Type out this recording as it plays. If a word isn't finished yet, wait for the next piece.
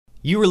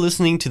You are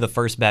listening to the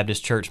First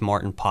Baptist Church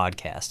Martin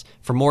podcast.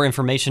 For more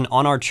information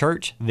on our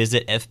church,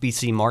 visit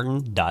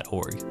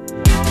fbcmartin.org.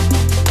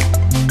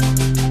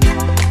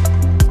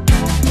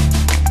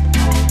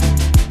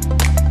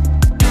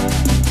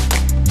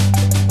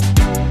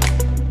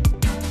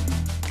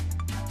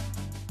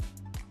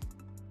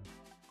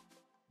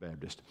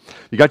 Baptist.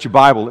 You got your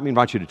Bible, let me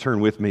invite you to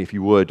turn with me, if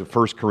you would, to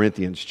 1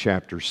 Corinthians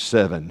chapter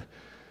 7.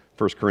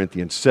 1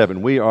 Corinthians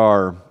 7. We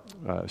are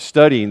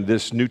studying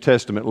this New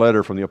Testament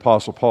letter from the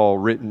Apostle Paul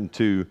written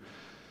to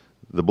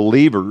the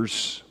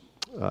believers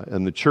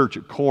in the church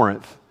at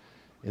Corinth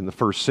in the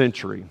first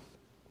century.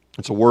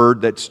 It's a word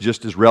that's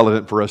just as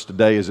relevant for us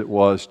today as it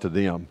was to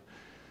them.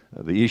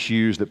 The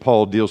issues that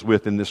Paul deals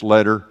with in this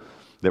letter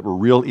that were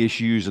real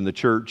issues in the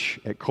church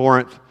at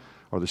Corinth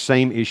are the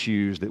same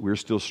issues that we're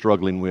still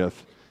struggling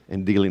with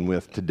and dealing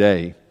with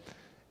today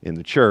in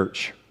the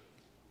church.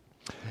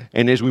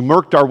 And as we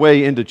worked our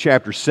way into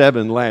chapter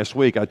 7 last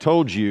week, I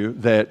told you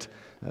that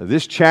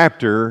this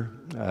chapter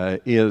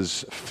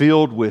is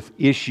filled with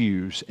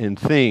issues and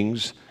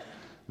things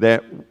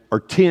that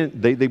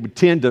they would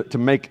tend to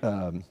make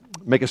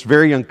us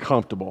very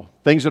uncomfortable.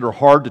 Things that are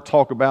hard to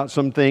talk about,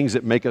 some things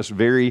that make us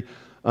very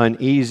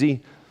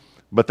uneasy,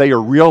 but they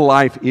are real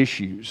life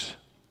issues.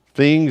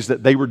 Things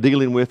that they were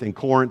dealing with in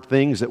Corinth,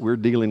 things that we're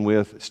dealing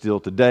with still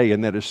today,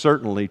 and that is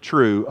certainly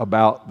true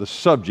about the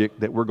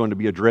subject that we're going to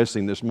be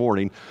addressing this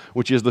morning,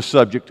 which is the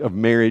subject of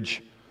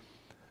marriage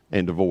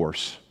and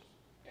divorce.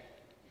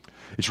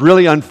 It's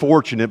really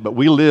unfortunate, but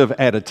we live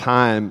at a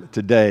time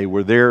today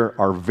where there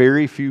are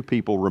very few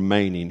people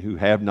remaining who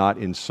have not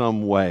in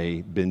some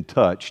way been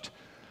touched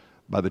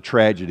by the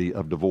tragedy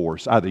of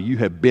divorce. Either you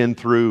have been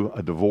through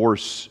a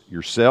divorce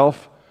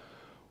yourself,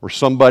 or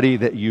somebody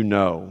that you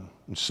know,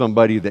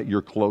 somebody that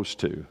you're close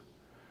to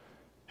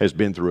has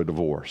been through a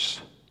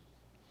divorce.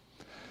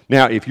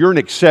 Now, if you're an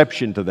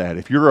exception to that,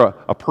 if you're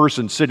a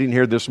person sitting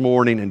here this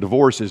morning and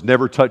divorce has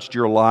never touched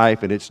your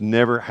life and it's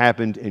never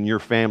happened in your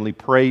family,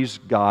 praise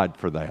God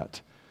for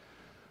that.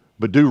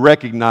 But do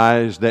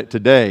recognize that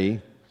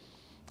today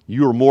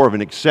you are more of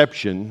an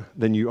exception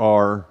than you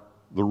are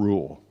the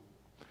rule.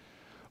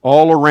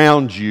 All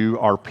around you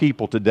are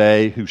people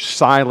today who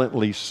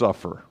silently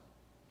suffer.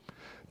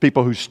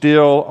 People who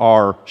still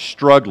are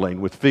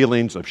struggling with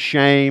feelings of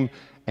shame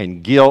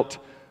and guilt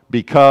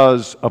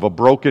because of a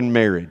broken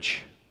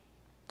marriage,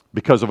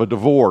 because of a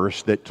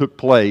divorce that took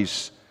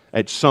place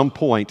at some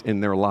point in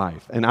their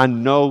life. And I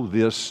know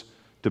this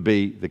to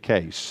be the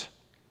case.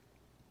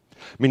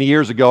 Many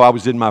years ago, I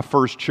was in my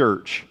first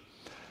church,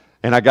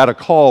 and I got a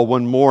call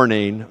one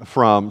morning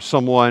from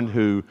someone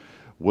who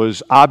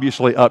was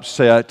obviously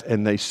upset,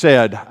 and they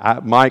said,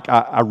 Mike,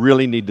 I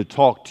really need to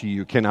talk to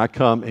you. Can I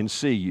come and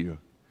see you?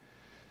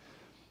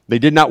 They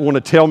did not want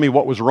to tell me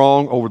what was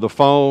wrong over the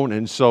phone,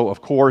 and so,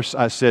 of course,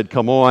 I said,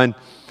 come on.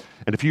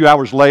 And a few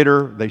hours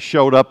later, they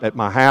showed up at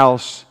my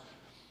house.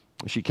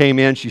 She came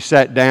in, she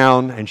sat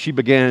down, and she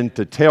began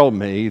to tell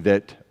me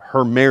that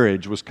her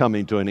marriage was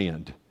coming to an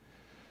end,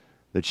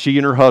 that she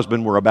and her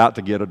husband were about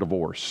to get a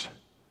divorce.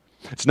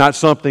 It's not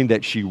something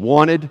that she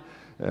wanted.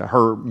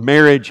 Her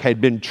marriage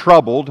had been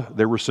troubled.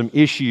 There were some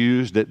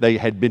issues that they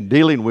had been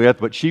dealing with,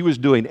 but she was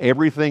doing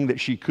everything that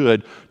she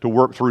could to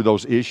work through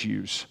those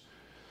issues.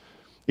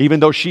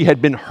 Even though she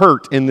had been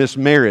hurt in this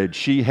marriage,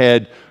 she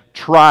had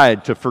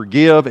tried to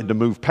forgive and to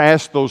move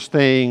past those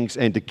things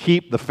and to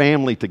keep the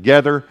family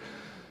together.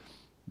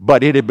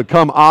 But it had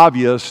become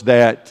obvious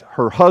that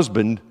her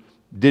husband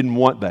didn't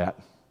want that.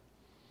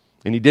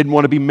 And he didn't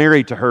want to be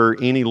married to her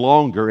any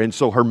longer. And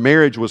so her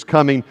marriage was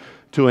coming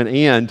to an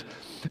end.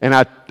 And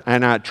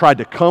I tried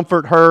to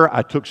comfort her.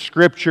 I took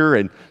scripture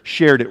and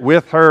shared it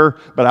with her.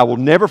 But I will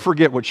never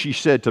forget what she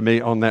said to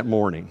me on that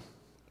morning.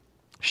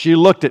 She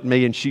looked at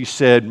me and she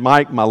said,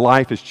 Mike, my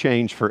life has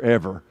changed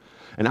forever.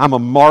 And I'm a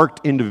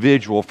marked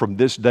individual from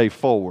this day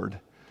forward.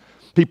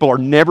 People are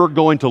never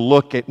going to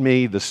look at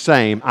me the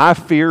same. I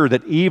fear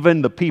that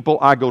even the people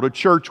I go to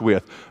church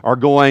with are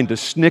going to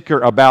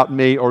snicker about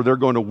me, or they're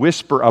going to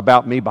whisper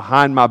about me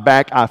behind my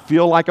back. I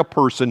feel like a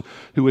person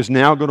who is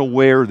now going to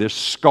wear this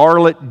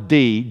scarlet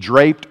D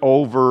draped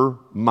over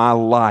my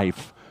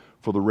life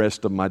for the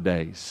rest of my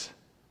days.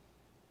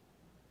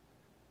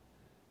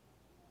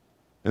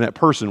 And that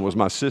person was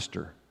my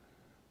sister.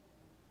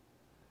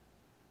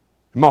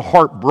 My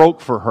heart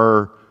broke for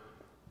her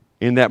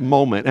in that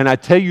moment. And I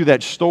tell you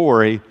that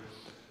story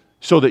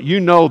so that you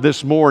know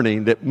this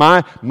morning that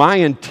my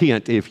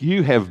intent, if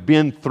you have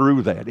been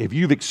through that, if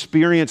you've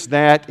experienced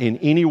that in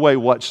any way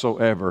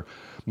whatsoever,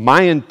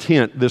 my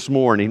intent this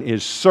morning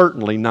is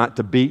certainly not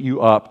to beat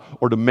you up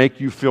or to make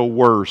you feel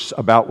worse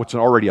about what's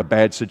already a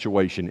bad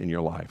situation in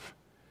your life.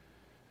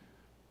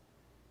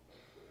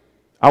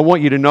 I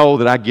want you to know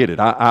that I get it.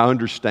 I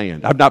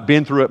understand. I've not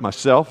been through it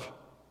myself,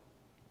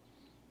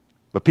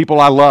 but people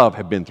I love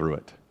have been through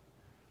it.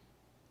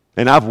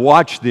 And I've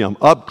watched them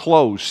up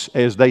close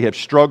as they have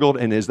struggled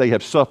and as they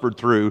have suffered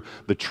through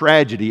the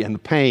tragedy and the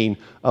pain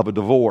of a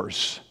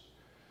divorce.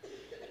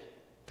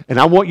 And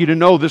I want you to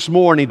know this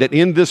morning that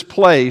in this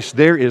place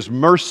there is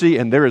mercy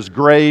and there is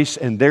grace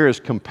and there is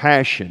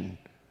compassion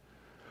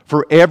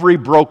for every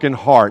broken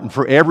heart and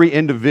for every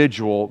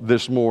individual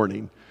this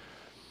morning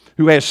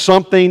who has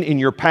something in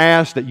your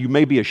past that you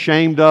may be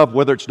ashamed of,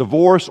 whether it's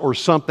divorce or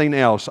something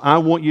else. I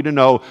want you to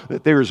know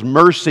that there is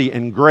mercy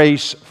and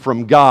grace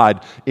from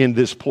God in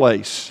this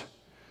place.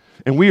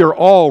 And we are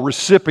all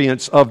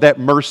recipients of that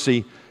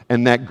mercy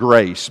and that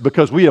grace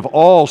because we have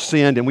all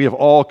sinned and we have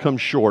all come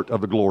short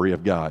of the glory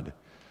of God.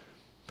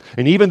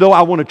 And even though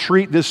I want to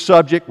treat this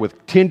subject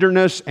with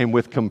tenderness and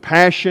with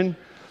compassion,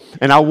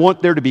 and I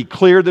want there to be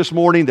clear this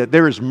morning that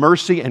there is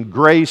mercy and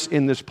grace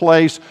in this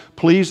place,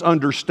 please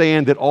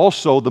understand that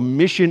also the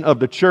mission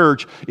of the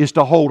church is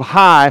to hold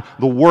high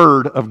the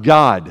Word of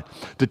God,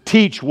 to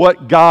teach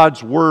what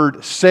God's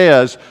Word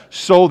says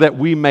so that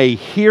we may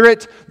hear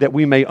it, that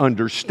we may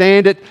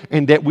understand it,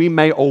 and that we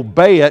may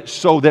obey it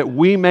so that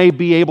we may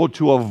be able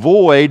to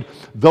avoid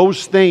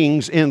those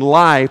things in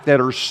life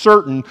that are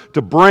certain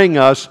to bring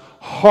us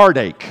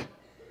heartache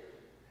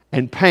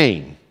and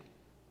pain.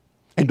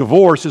 And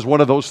divorce is one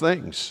of those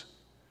things.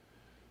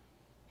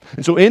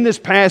 And so in this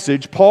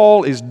passage,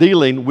 Paul is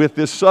dealing with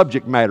this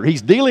subject matter.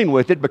 He's dealing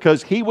with it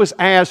because he was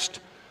asked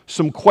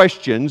some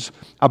questions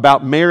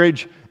about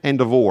marriage and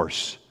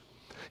divorce.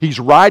 He's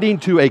writing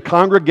to a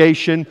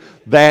congregation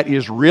that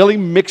is really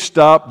mixed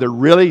up. They're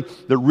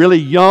really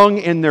young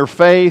in their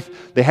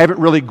faith. They haven't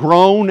really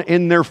grown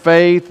in their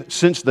faith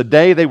since the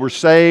day they were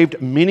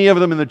saved. Many of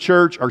them in the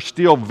church are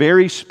still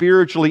very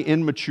spiritually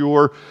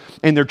immature,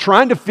 and they're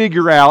trying to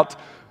figure out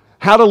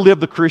how to live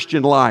the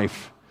Christian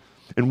life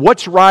and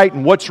what's right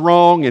and what's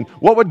wrong and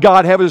what would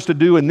God have us to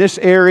do in this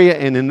area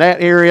and in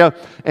that area.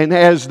 And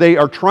as they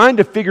are trying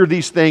to figure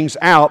these things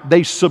out,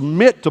 they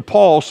submit to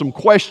Paul some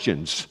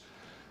questions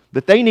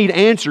that they need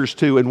answers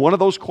to. And one of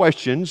those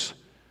questions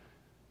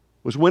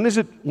was, when is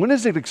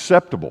it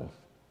acceptable?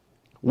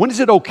 When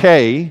is it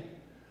okay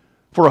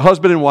for a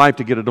husband and wife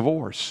to get a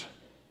divorce?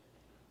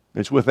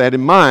 And it's with that in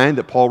mind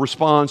that Paul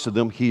responds to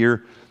them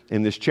here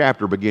in this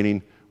chapter,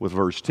 beginning with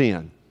verse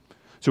 10.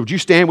 So would you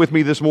stand with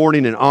me this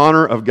morning in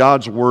honor of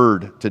God's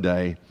Word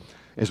today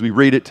as we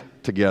read it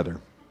together?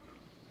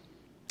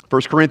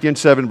 1 Corinthians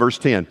 7, verse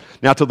 10.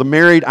 Now to the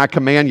married I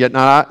command, yet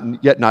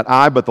not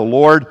I, but the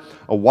Lord,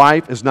 a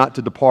wife is not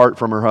to depart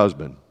from her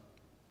husband.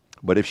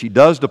 But if she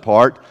does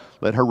depart,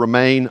 let her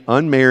remain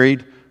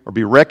unmarried or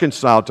be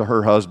reconciled to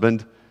her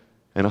husband,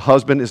 and a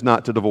husband is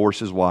not to divorce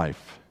his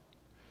wife.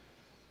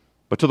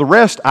 But to the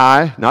rest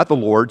I, not the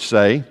Lord,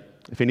 say,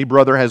 if any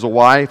brother has a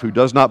wife who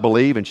does not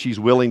believe and she's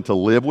willing to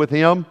live with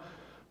him,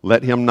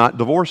 let him not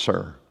divorce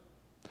her.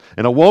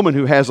 And a woman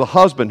who has a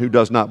husband who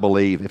does not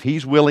believe, if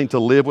he's willing to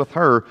live with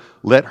her,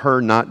 let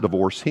her not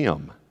divorce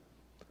him.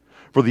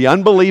 For the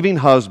unbelieving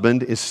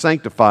husband is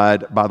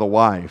sanctified by the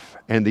wife,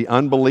 and the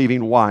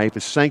unbelieving wife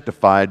is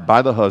sanctified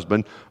by the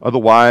husband.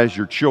 Otherwise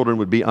your children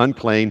would be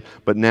unclean,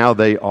 but now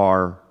they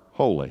are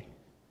holy.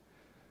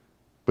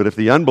 But if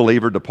the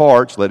unbeliever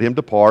departs, let him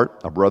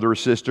depart. A brother or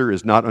sister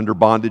is not under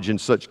bondage in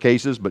such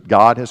cases, but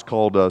God has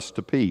called us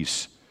to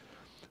peace.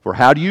 For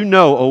how do you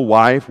know, O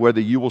wife, whether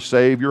you will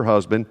save your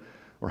husband?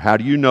 Or how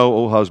do you know,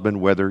 O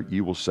husband, whether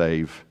you will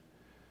save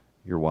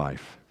your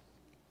wife?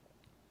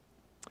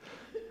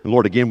 And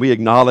Lord, again, we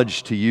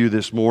acknowledge to you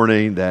this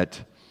morning that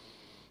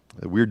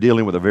we're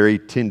dealing with a very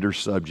tender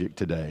subject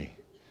today.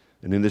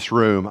 And in this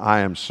room, I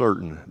am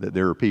certain that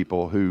there are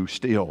people who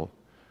still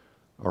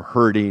are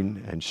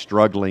hurting and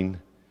struggling,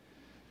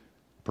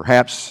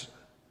 perhaps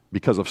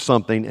because of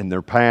something in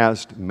their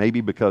past, maybe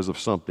because of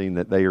something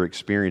that they are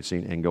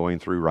experiencing and going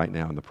through right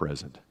now in the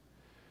present.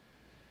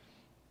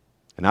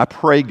 And I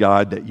pray,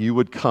 God, that you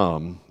would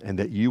come and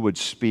that you would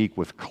speak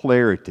with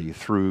clarity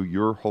through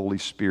your Holy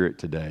Spirit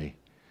today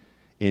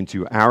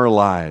into our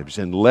lives,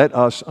 and let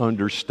us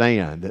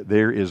understand that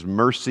there is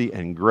mercy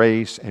and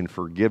grace and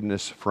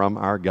forgiveness from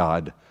our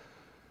God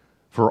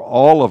for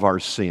all of our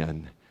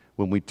sin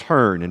when we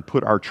turn and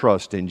put our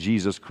trust in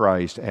Jesus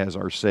Christ as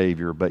our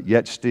Savior. But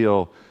yet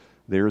still,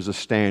 there is a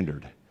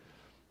standard,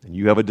 and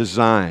you have a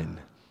design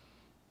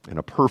and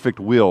a perfect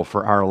will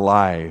for our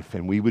life,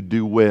 and we would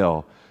do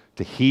well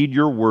to heed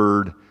your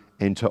word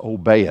and to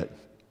obey it,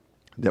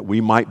 that we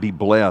might be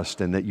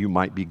blessed and that you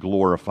might be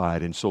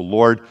glorified. And so,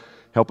 Lord,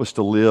 help us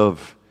to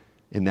live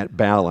in that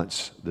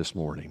balance this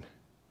morning.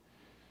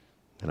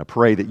 And I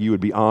pray that you would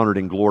be honored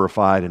and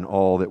glorified in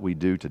all that we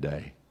do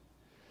today.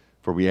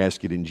 For we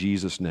ask it in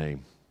Jesus'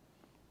 name.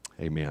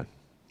 Amen.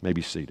 You may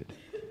be seated.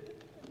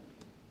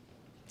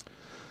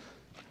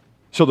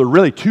 So there are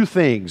really two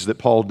things that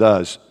Paul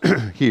does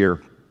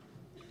here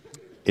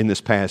in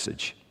this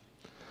passage.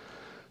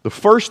 The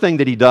first thing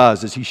that he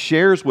does is he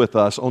shares with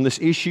us on this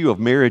issue of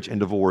marriage and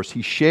divorce,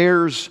 he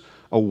shares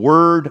a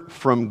word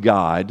from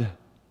God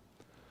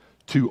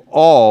to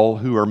all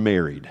who are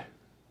married.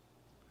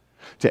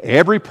 To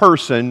every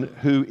person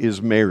who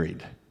is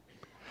married.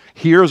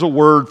 Here's a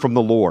word from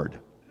the Lord.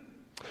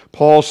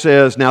 Paul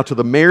says, now to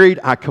the married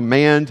I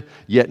command,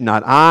 yet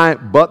not I,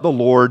 but the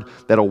Lord,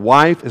 that a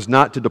wife is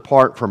not to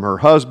depart from her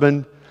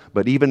husband,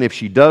 But even if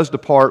she does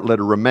depart, let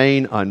her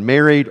remain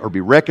unmarried or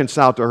be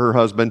reconciled to her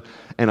husband,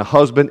 and a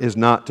husband is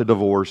not to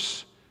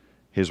divorce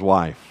his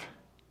wife.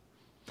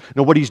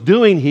 Now, what he's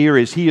doing here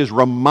is he is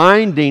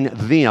reminding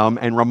them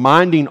and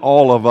reminding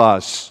all of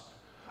us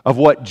of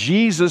what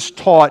Jesus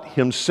taught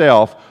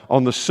himself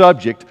on the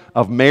subject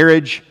of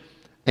marriage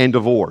and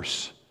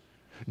divorce.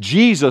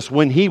 Jesus,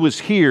 when he was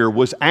here,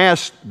 was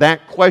asked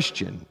that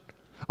question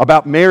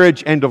about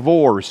marriage and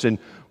divorce, and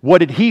what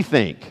did he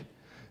think?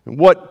 And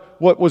what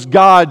was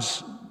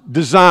God's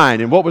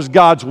design and what was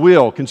God's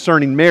will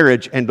concerning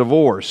marriage and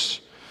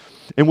divorce?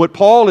 And what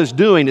Paul is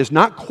doing is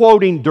not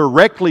quoting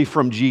directly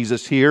from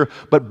Jesus here,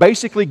 but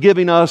basically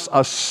giving us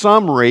a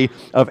summary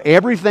of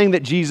everything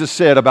that Jesus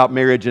said about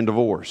marriage and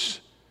divorce.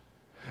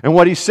 And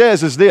what he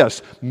says is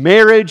this: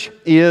 marriage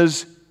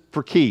is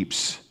for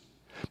keeps.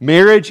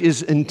 Marriage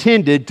is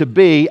intended to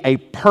be a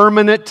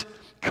permanent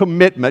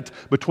commitment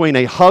between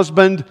a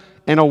husband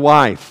and a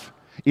wife.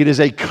 It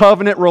is a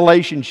covenant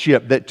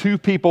relationship that two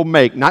people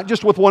make, not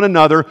just with one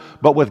another,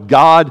 but with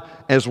God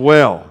as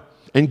well.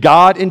 And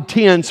God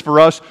intends for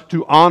us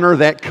to honor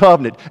that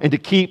covenant and to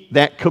keep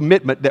that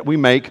commitment that we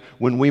make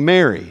when we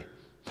marry.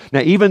 Now,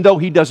 even though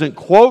he doesn't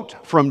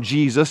quote from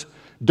Jesus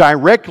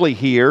directly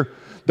here,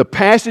 the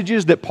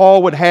passages that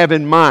Paul would have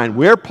in mind,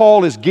 where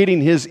Paul is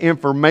getting his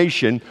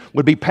information,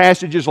 would be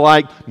passages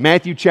like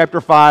Matthew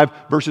chapter 5,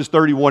 verses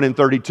 31 and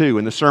 32.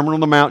 In the Sermon on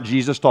the Mount,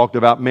 Jesus talked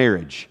about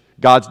marriage,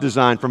 God's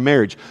design for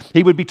marriage.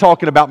 He would be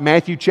talking about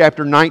Matthew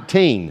chapter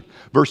 19,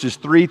 verses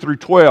 3 through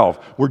 12,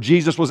 where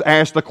Jesus was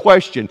asked the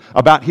question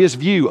about his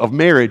view of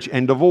marriage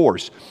and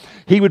divorce.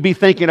 He would be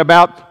thinking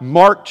about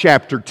Mark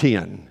chapter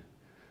 10,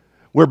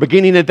 where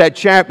beginning at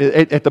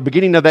the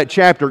beginning of that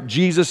chapter,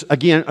 Jesus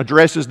again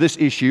addresses this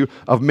issue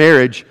of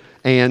marriage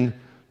and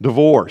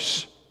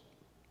divorce.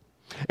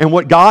 And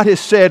what God has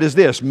said is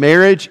this: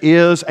 marriage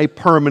is a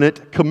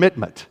permanent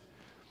commitment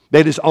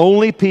that is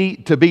only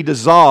to be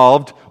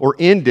dissolved or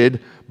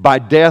ended by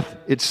death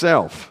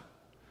itself.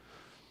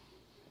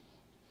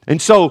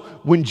 And so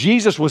when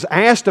Jesus was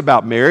asked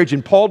about marriage,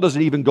 and Paul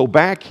doesn't even go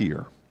back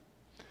here,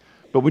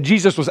 but when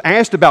Jesus was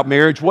asked about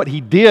marriage, what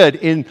he did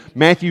in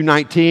Matthew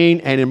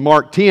 19 and in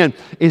Mark 10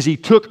 is he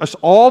took us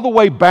all the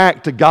way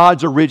back to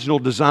God's original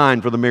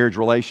design for the marriage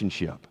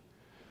relationship.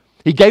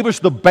 He gave us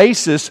the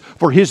basis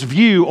for his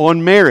view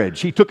on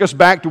marriage. He took us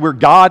back to where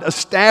God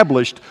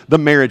established the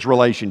marriage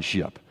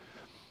relationship.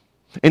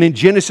 And in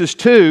Genesis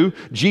 2,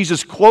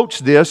 Jesus quotes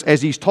this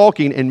as he's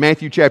talking in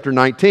Matthew chapter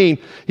 19.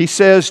 He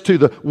says to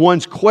the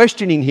ones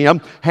questioning him,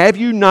 "Have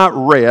you not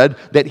read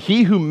that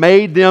he who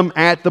made them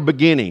at the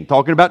beginning,"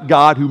 talking about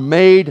God who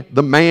made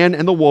the man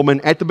and the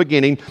woman at the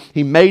beginning,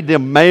 he made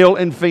them male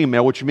and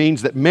female, which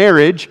means that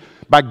marriage,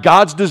 by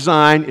God's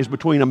design, is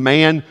between a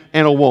man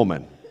and a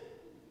woman.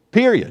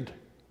 Period.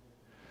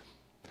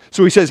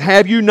 So he says,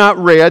 "Have you not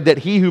read that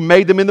he who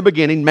made them in the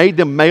beginning made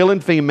them male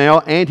and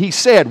female? And he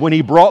said," when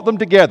he brought them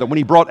together, when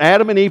he brought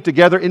Adam and Eve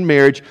together in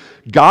marriage,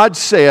 God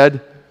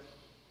said,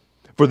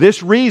 "For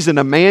this reason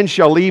a man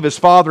shall leave his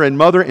father and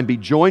mother and be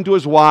joined to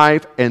his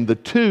wife, and the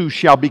two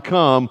shall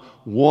become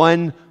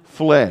one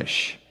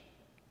flesh.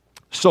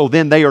 So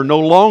then they are no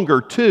longer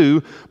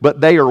two,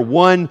 but they are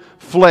one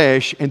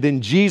flesh." And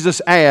then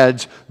Jesus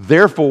adds,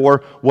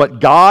 "Therefore, what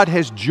God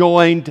has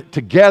joined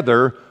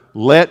together,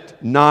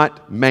 let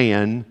not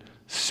man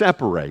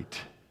separate."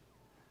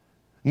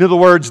 In other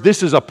words,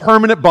 this is a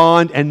permanent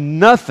bond, and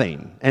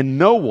nothing and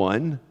no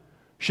one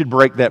should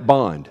break that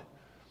bond.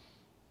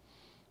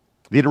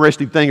 The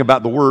interesting thing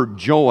about the word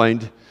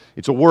joined,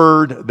 it's a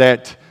word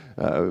that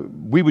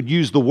we would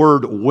use the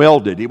word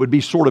welded. It would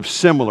be sort of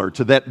similar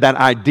to that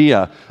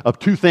idea of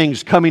two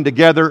things coming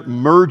together,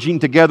 merging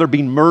together,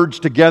 being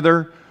merged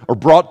together or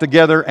brought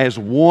together as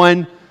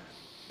one.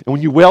 And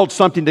when you weld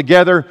something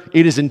together,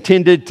 it is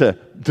intended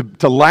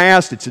to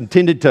last. It's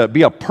intended to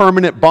be a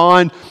permanent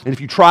bond. And if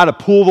you try to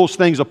pull those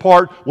things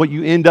apart, what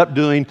you end up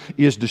doing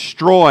is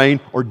destroying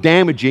or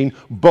damaging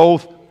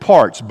both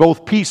parts,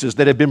 both pieces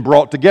that have been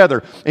brought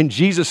together. And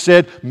Jesus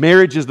said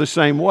marriage is the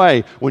same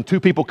way. When two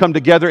people come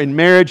together in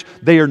marriage,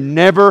 they're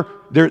never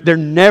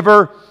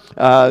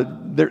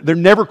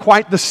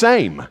quite the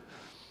same.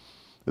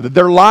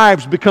 Their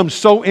lives become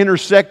so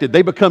intersected.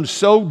 They become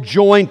so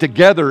joined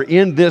together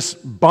in this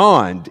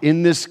bond,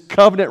 in this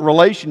covenant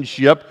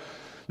relationship,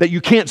 that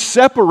you can't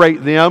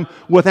separate them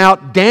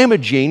without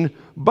damaging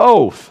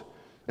both.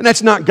 And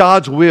that's not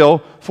God's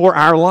will for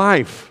our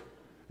life.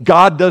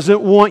 God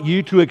doesn't want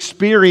you to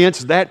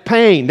experience that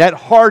pain, that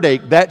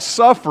heartache, that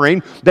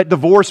suffering that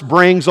divorce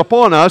brings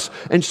upon us.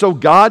 And so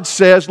God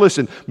says,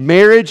 listen,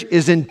 marriage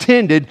is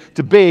intended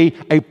to be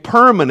a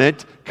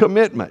permanent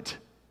commitment.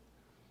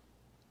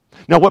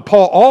 Now, what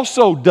Paul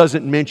also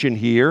doesn't mention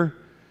here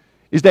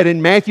is that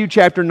in Matthew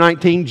chapter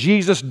 19,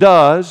 Jesus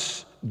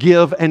does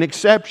give an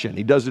exception.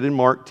 He does it in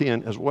Mark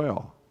 10 as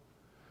well.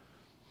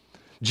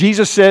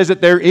 Jesus says that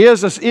there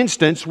is an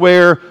instance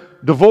where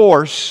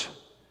divorce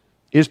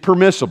is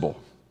permissible.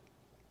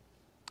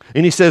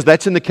 And he says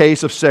that's in the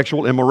case of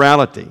sexual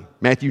immorality.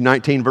 Matthew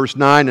 19, verse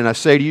 9, and I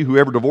say to you,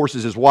 whoever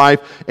divorces his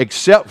wife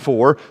except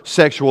for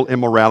sexual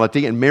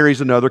immorality and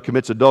marries another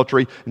commits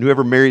adultery, and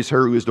whoever marries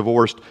her who is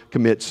divorced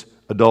commits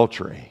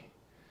adultery.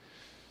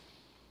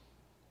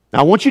 Now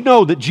I want you to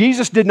know that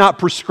Jesus did not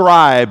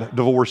prescribe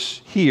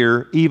divorce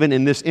here, even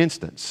in this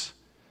instance.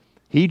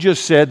 He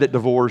just said that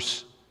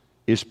divorce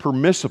is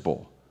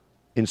permissible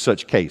in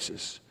such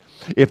cases.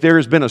 If there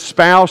has been a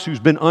spouse who's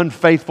been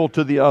unfaithful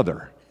to the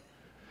other,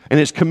 and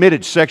has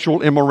committed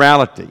sexual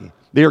immorality,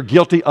 they are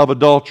guilty of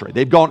adultery.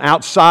 They've gone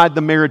outside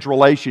the marriage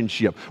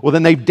relationship. Well,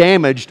 then they've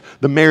damaged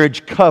the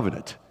marriage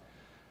covenant.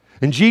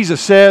 And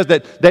Jesus says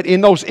that in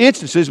those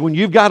instances, when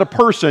you've got a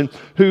person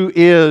who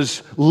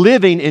is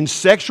living in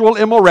sexual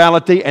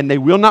immorality and they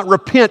will not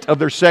repent of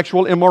their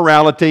sexual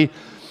immorality,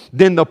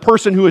 then the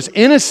person who is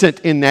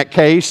innocent in that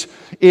case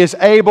is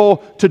able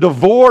to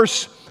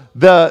divorce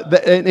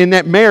in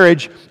that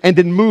marriage and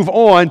then move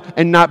on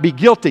and not be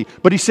guilty.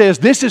 But he says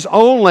this is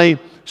only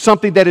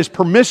something that is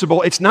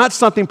permissible. It's not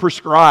something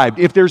prescribed.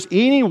 If there's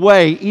any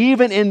way,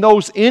 even in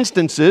those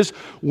instances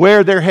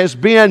where there has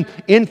been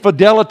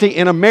infidelity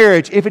in a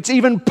marriage, if it's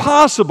even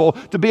possible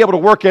to be able to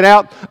work it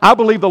out, I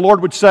believe the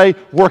Lord would say,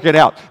 work it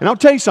out. And I'll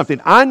tell you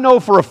something. I know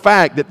for a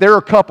fact that there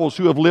are couples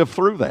who have lived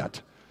through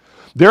that.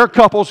 There are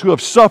couples who have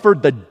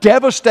suffered the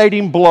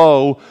devastating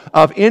blow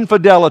of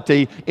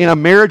infidelity in a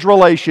marriage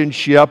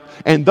relationship,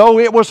 and though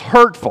it was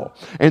hurtful,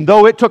 and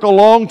though it took a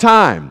long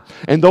time,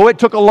 and though it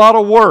took a lot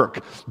of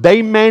work,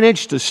 they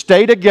managed to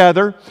stay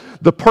together.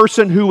 The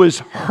person who was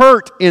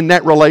hurt in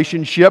that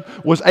relationship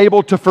was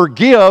able to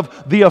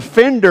forgive the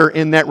offender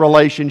in that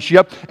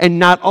relationship, and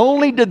not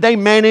only did they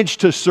manage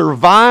to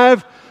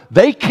survive,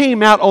 they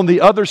came out on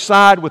the other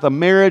side with a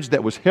marriage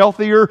that was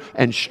healthier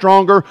and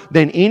stronger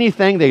than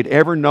anything they'd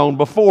ever known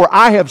before.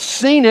 I have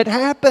seen it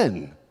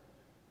happen.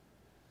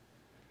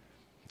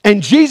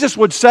 And Jesus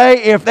would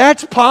say, if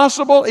that's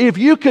possible, if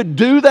you could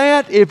do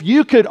that, if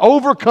you could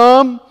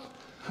overcome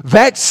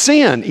that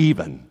sin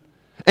even,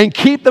 and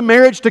keep the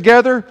marriage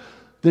together,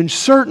 then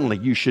certainly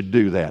you should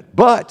do that.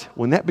 But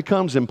when that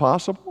becomes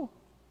impossible,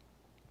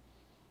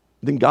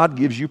 then God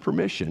gives you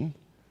permission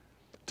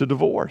to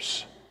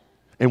divorce.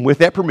 And with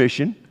that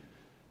permission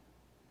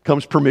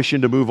comes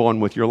permission to move on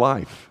with your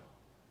life.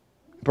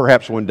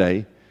 Perhaps one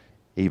day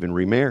even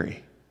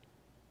remarry.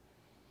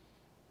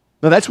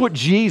 Now that's what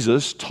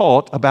Jesus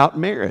taught about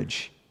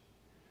marriage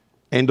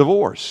and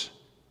divorce.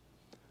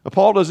 Now,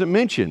 Paul doesn't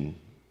mention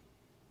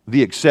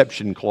the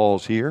exception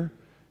clause here.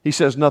 He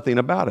says nothing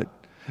about it.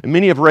 And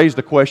many have raised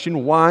the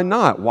question, why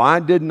not?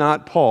 Why did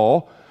not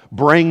Paul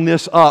bring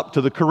this up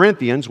to the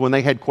Corinthians when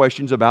they had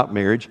questions about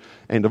marriage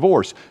and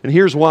divorce? And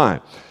here's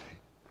why.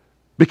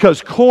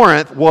 Because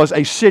Corinth was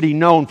a city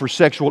known for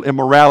sexual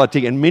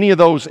immorality, and many of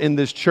those in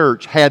this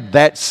church had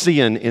that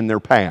sin in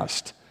their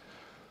past.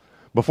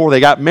 Before they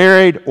got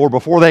married or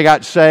before they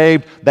got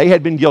saved, they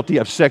had been guilty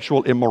of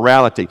sexual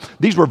immorality.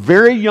 These were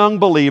very young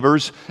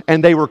believers,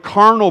 and they were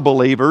carnal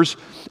believers.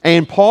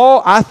 And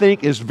Paul, I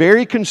think, is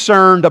very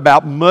concerned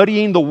about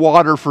muddying the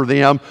water for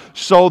them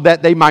so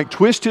that they might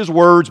twist his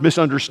words,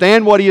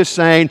 misunderstand what he is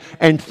saying,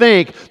 and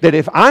think that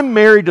if I'm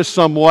married to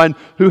someone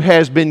who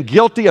has been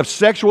guilty of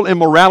sexual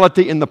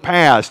immorality in the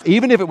past,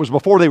 even if it was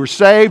before they were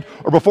saved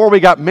or before we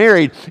got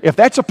married, if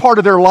that's a part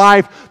of their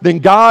life, then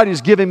God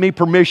is giving me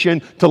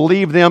permission to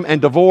leave them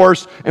and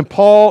divorce. And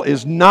Paul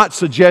is not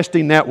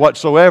suggesting that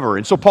whatsoever.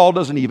 And so Paul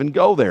doesn't even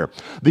go there.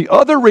 The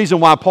other reason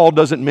why Paul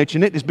doesn't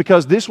mention it is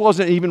because this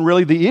wasn't even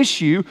really the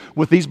issue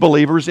with these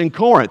believers in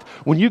Corinth.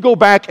 When you go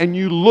back and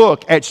you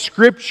look at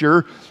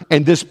Scripture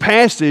and this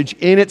passage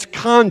in its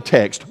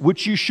context,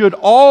 which you should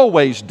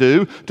always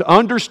do to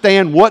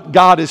understand what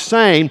God is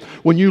saying,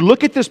 when you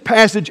look at this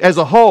passage as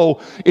a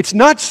whole, it's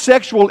not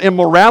sexual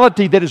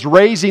immorality that is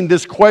raising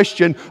this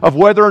question of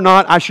whether or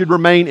not I should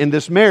remain in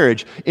this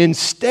marriage.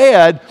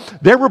 Instead,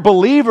 there were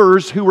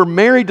believers who were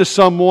married to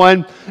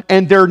someone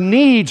and their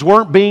needs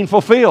weren't being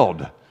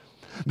fulfilled.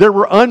 There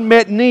were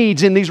unmet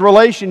needs in these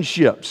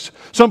relationships.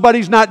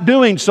 Somebody's not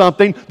doing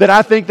something that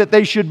I think that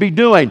they should be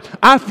doing.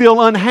 I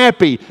feel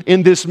unhappy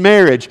in this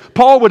marriage.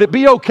 Paul, would it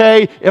be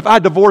okay if I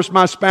divorce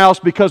my spouse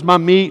because my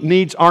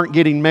needs aren't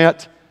getting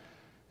met?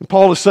 And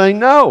Paul is saying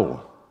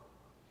no.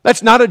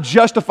 That's not a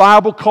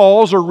justifiable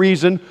cause or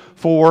reason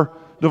for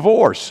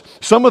divorce.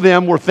 Some of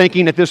them were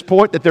thinking at this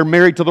point that they're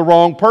married to the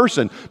wrong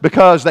person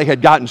because they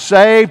had gotten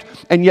saved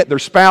and yet their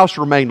spouse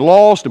remained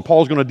lost, and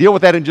Paul's going to deal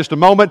with that in just a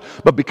moment.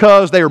 But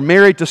because they are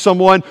married to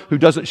someone who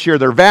doesn't share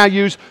their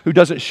values, who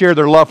doesn't share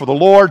their love for the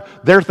Lord,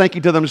 they're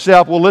thinking to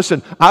themselves, well,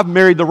 listen, I've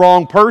married the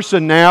wrong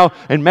person now,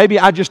 and maybe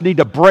I just need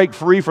to break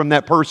free from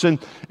that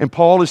person. And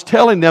Paul is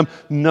telling them,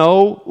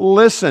 no,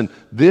 listen,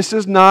 this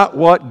is not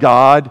what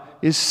God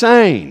is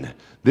saying.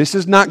 This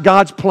is not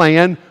God's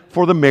plan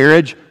for the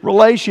marriage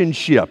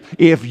relationship.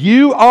 If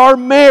you are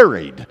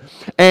married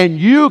and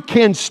you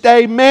can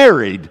stay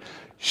married,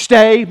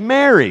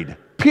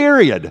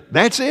 period.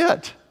 That's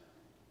it.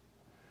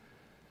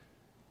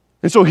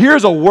 And so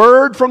here's a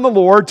word from the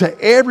Lord to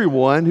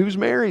everyone who's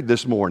married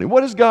this morning.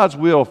 What is God's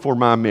will for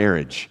my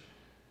marriage?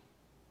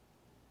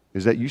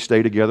 is that you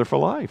stay together for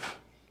life.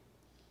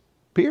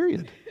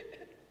 Period.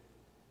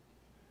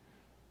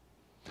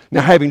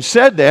 Now, having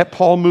said that,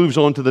 Paul moves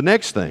on to the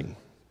next thing.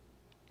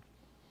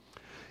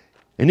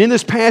 And in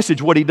this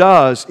passage, what he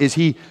does is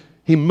he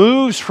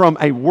moves from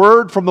a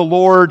word from the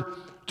Lord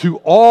to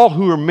all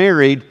who are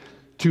married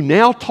to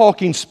now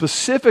talking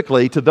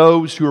specifically to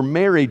those who are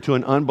married to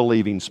an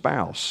unbelieving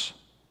spouse.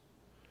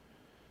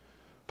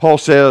 Paul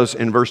says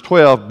in verse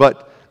 12,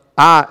 but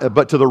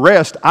to the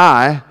rest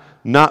I,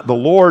 not the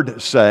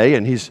Lord, say,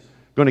 and he's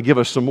going to give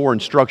us some more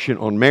instruction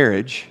on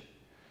marriage.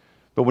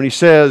 But when he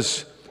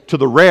says to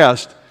the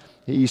rest,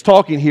 he's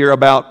talking here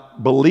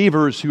about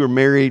believers who are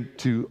married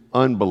to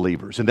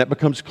unbelievers. And that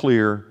becomes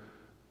clear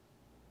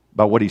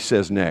by what he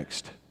says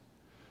next.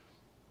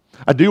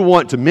 I do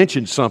want to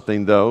mention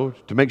something, though,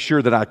 to make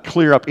sure that I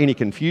clear up any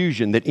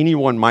confusion that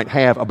anyone might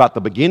have about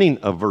the beginning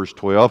of verse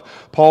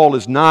 12. Paul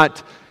is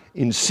not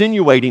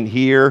insinuating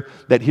here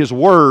that his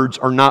words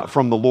are not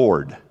from the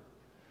Lord.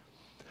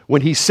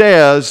 When he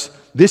says,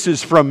 this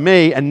is from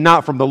me and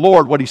not from the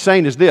Lord, what he's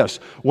saying is this.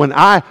 When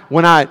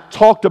I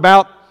talked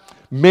about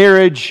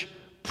marriage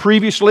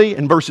previously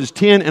in verses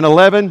 10 and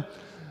 11,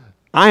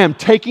 I am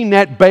taking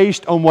that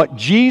based on what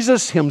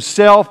Jesus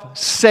himself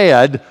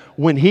said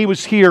when he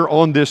was here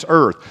on this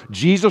earth.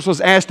 Jesus was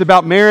asked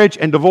about marriage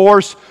and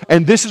divorce,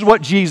 and this is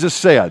what Jesus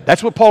said.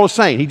 That's what Paul is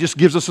saying. He just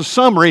gives us a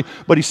summary,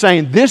 but he's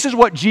saying this is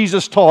what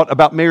Jesus taught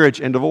about marriage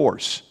and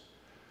divorce.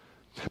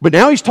 But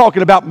now he's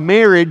talking about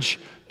marriage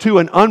to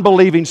an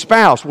unbelieving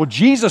spouse. Well,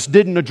 Jesus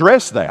didn't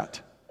address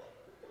that.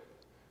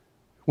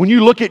 When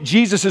you look at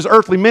Jesus'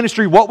 earthly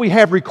ministry, what we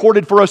have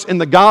recorded for us in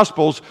the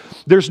Gospels,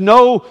 there's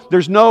no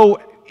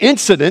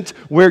incident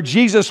where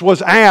Jesus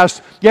was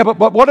asked, yeah, but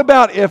what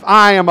about if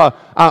I'm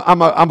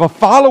a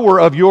follower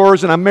of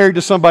yours and I'm married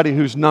to somebody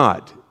who's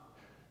not?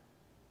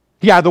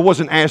 He either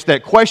wasn't asked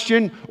that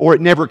question or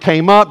it never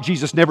came up.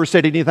 Jesus never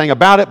said anything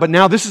about it. But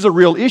now this is a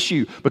real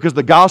issue because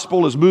the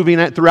gospel is moving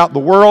throughout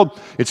the world.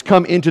 It's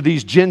come into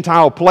these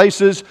Gentile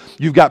places.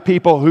 You've got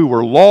people who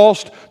were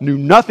lost, knew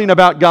nothing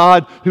about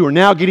God, who are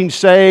now getting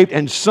saved,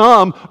 and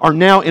some are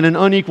now in an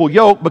unequal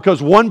yoke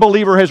because one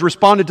believer has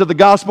responded to the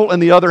gospel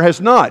and the other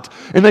has not.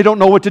 And they don't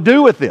know what to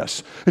do with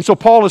this. And so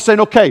Paul is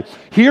saying, okay,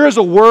 here is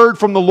a word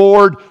from the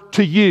Lord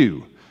to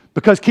you.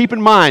 Because keep in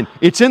mind,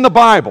 it's in the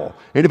Bible.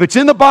 And if it's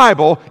in the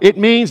Bible, it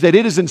means that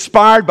it is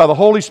inspired by the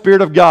Holy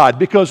Spirit of God.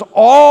 Because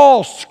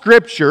all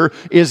Scripture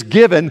is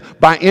given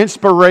by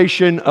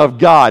inspiration of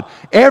God.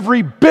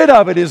 Every bit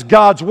of it is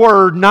God's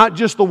Word, not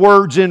just the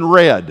words in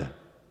red.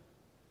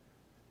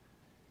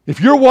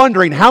 If you're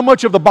wondering how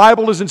much of the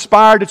Bible is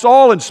inspired, it's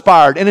all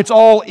inspired. And it's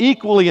all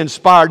equally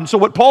inspired. And so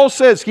what Paul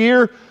says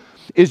here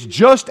is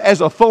just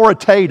as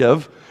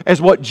authoritative as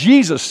what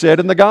Jesus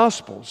said in the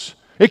Gospels.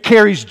 It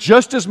carries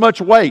just as much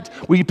weight.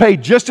 We pay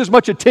just as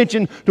much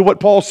attention to what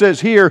Paul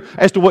says here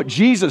as to what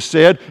Jesus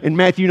said in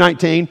Matthew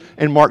 19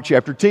 and Mark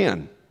chapter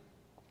 10.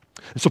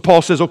 And so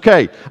Paul says,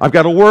 okay, I've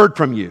got a word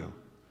from you.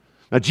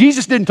 Now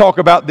Jesus didn't talk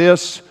about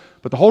this,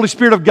 but the Holy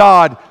Spirit of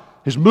God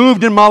has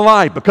moved in my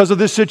life because of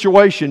this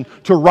situation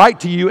to write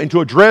to you and to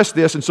address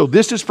this. And so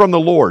this is from the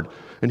Lord.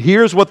 And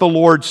here's what the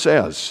Lord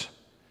says.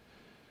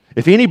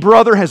 If any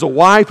brother has a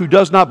wife who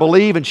does not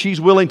believe and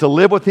she's willing to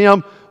live with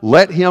him,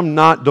 let him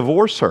not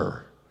divorce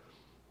her.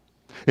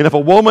 And if a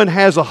woman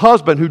has a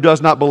husband who does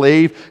not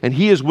believe and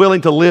he is willing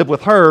to live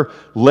with her,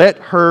 let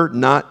her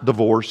not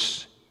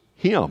divorce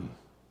him.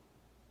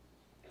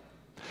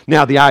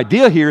 Now, the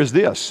idea here is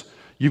this.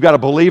 You've got a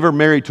believer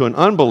married to an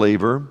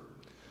unbeliever,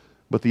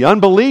 but the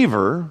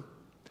unbeliever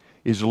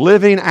is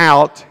living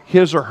out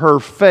his or her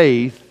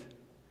faith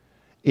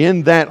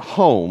in that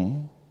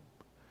home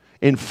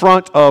in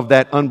front of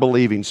that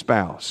unbelieving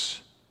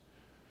spouse.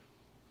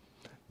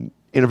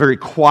 In a very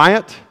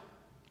quiet,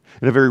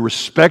 in a very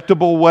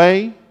respectable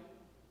way.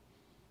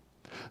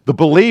 The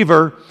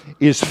believer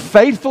is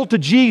faithful to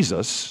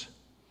Jesus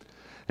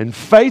and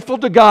faithful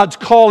to God's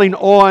calling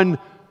on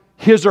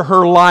his or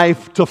her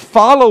life to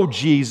follow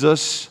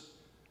Jesus,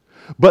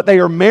 but they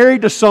are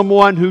married to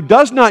someone who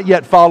does not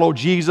yet follow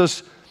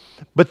Jesus,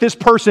 but this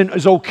person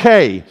is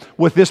okay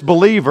with this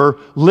believer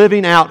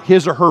living out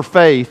his or her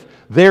faith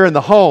there in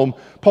the home.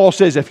 Paul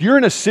says if you're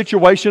in a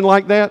situation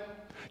like that,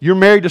 you're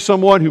married to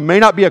someone who may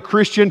not be a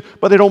Christian,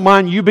 but they don't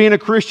mind you being a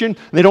Christian,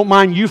 they don't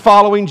mind you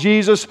following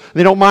Jesus,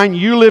 they don't mind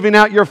you living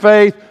out your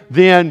faith,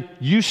 then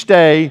you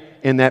stay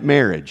in that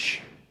marriage.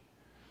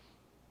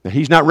 Now,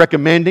 he's not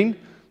recommending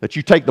that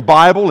you take the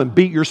Bible and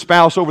beat your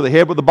spouse over the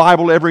head with the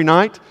Bible every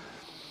night,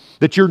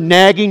 that you're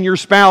nagging your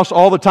spouse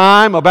all the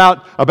time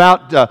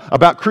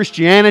about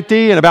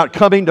Christianity and about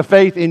coming to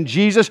faith in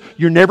Jesus.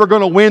 You're never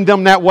going to win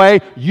them that way.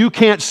 You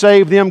can't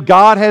save them.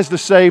 God has to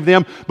save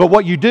them. But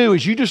what you do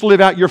is you just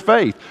live out your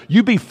faith.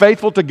 You be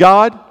faithful to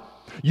God.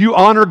 You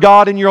honor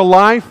God in your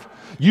life.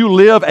 You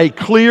live a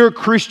clear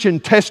Christian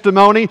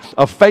testimony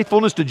of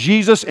faithfulness to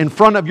Jesus in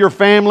front of your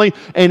family.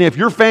 And if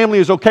your family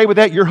is okay with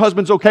that, your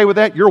husband's okay with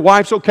that, your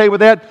wife's okay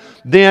with that,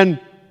 then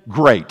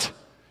great.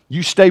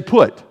 You stay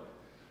put.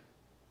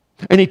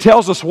 And he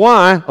tells us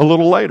why a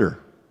little later.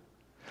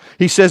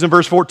 He says in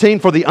verse 14,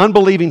 "For the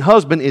unbelieving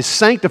husband is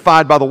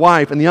sanctified by the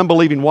wife, and the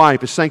unbelieving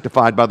wife is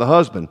sanctified by the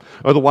husband.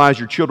 Otherwise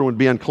your children would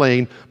be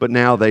unclean, but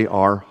now they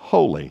are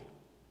holy."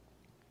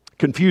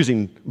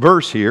 Confusing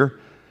verse here,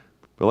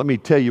 but let me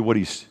tell you what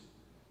he's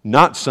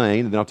not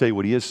saying, and then I'll tell you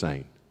what he is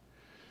saying.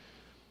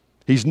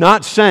 He's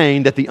not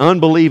saying that the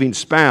unbelieving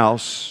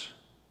spouse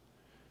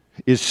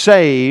is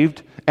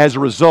saved as a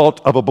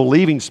result of a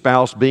believing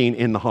spouse being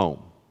in the home.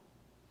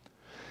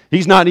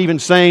 He's not even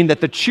saying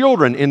that the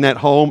children in that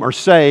home are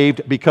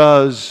saved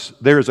because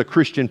there is a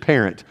Christian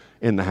parent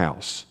in the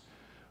house.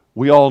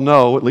 We all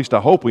know, at least I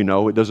hope we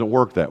know, it doesn't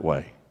work that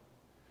way.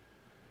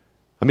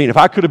 I mean, if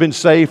I could have been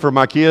saved for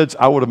my kids,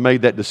 I would have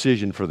made that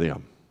decision for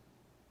them.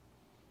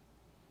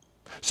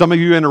 Some of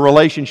you in a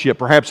relationship,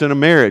 perhaps in a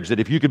marriage, that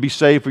if you could be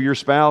saved for your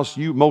spouse,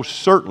 you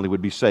most certainly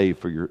would be saved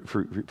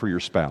for your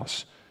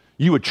spouse.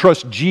 You would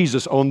trust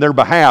Jesus on their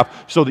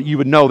behalf so that you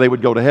would know they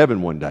would go to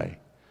heaven one day.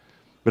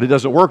 But it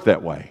doesn't work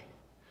that way.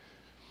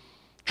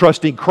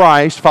 Trusting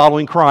Christ,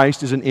 following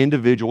Christ, is an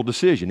individual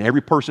decision.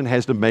 Every person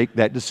has to make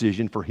that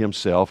decision for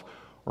himself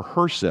or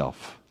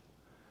herself.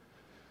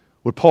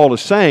 What Paul is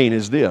saying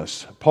is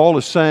this. Paul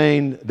is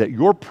saying that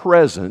your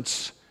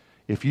presence,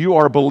 if you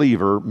are a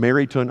believer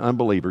married to an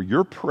unbeliever,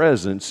 your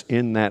presence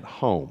in that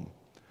home,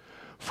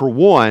 for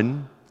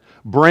one,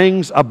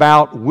 brings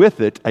about with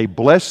it a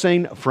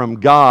blessing from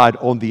God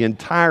on the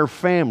entire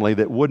family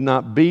that would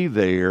not be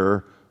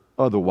there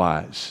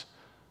otherwise.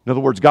 In other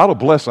words, God will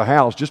bless a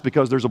house just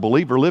because there's a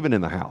believer living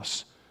in the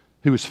house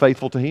who is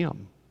faithful to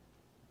Him.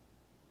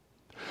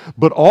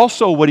 But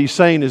also what he's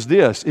saying is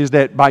this, is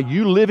that by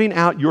you living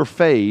out your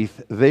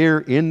faith there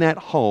in that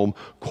home,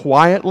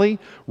 quietly,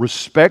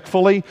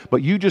 respectfully,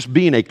 but you just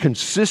being a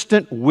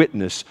consistent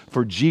witness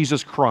for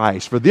Jesus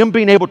Christ, for them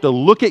being able to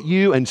look at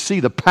you and see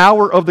the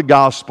power of the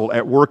gospel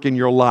at work in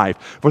your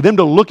life, for them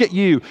to look at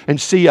you and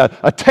see a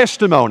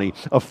testimony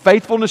of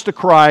faithfulness to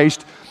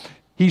Christ.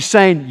 He's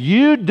saying,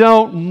 you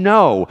don't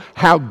know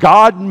how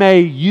God may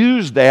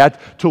use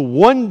that to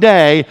one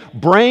day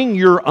bring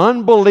your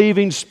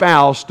unbelieving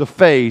spouse to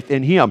faith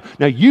in Him.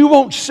 Now, you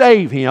won't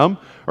save him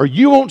or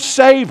you won't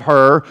save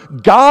her.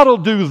 God will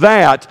do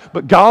that,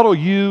 but God will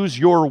use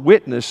your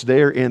witness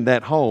there in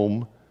that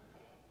home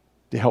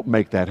to help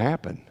make that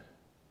happen.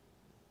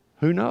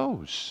 Who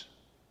knows?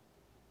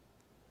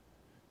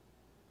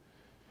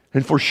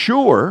 And for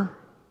sure,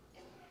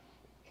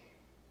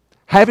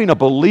 having a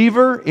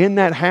believer in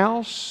that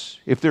house,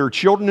 if there are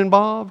children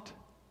involved,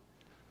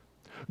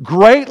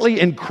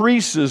 greatly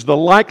increases the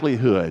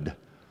likelihood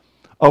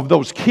of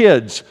those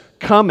kids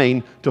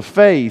coming to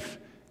faith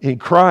in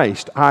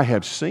Christ. I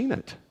have seen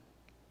it.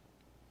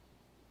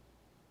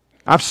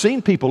 I've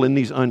seen people in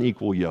these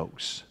unequal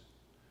yokes.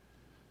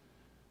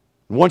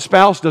 One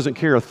spouse doesn't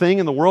care a thing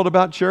in the world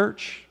about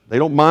church. They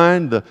don't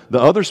mind the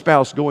other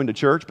spouse going to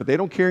church, but they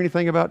don't care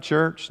anything about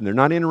church, and they're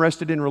not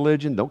interested in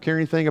religion, don't care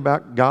anything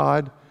about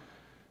God.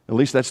 At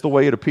least that's the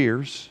way it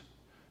appears.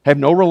 Have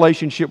no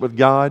relationship with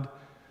God.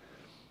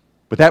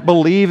 But that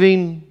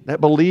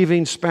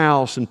believing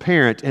spouse and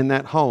parent in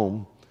that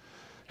home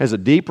has a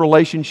deep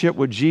relationship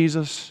with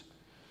Jesus,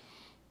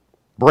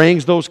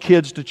 brings those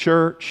kids to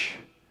church,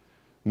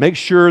 makes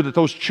sure that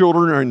those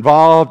children are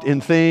involved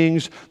in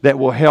things that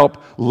will help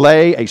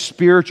lay a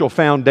spiritual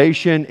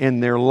foundation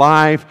in their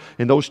life,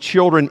 and those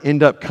children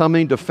end up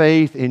coming to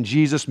faith in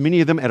Jesus,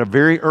 many of them at a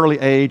very early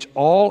age,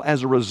 all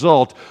as a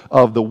result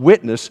of the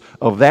witness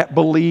of that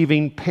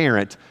believing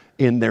parent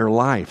in their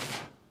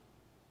life.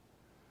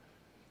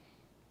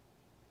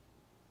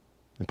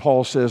 And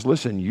Paul says,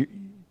 listen, you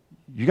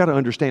got to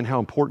understand how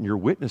important your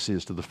witness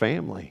is to the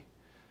family.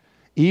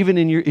 Even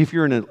if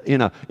you're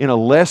in a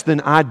less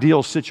than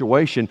ideal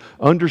situation,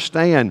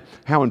 understand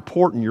how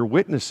important your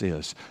witness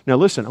is. Now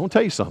listen, I want to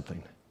tell you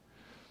something.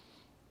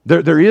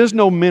 There is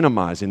no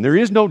minimizing, there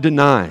is no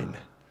denying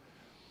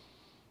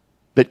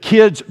that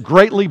kids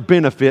greatly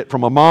benefit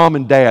from a mom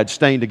and dad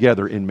staying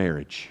together in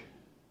marriage.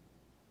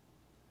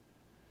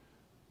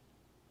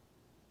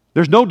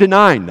 There's no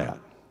denying that.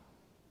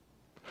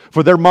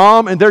 For their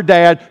mom and their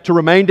dad to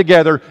remain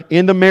together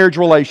in the marriage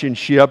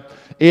relationship,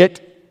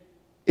 it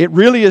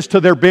really is to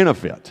their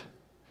benefit.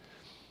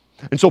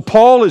 And so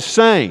Paul is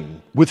saying,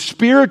 with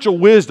spiritual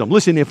wisdom,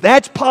 listen, if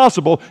that's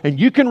possible and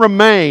you can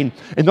remain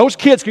and those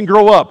kids can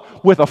grow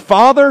up with a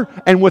father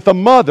and with a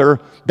mother,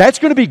 that's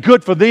going to be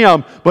good for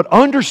them. But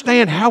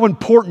understand how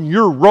important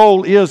your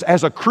role is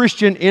as a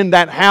Christian in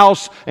that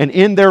house and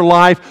in their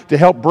life to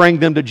help bring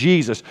them to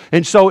Jesus.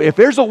 And so if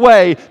there's a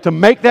way to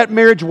make that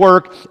marriage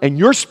work and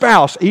your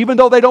spouse, even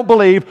though they don't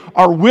believe,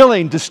 are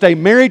willing to stay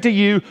married to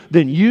you,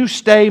 then you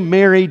stay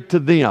married to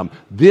them.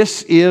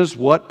 This is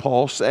what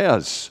Paul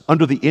says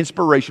under the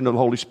inspiration of the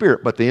Holy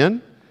Spirit. But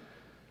then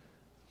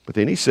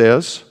he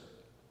says,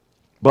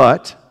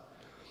 but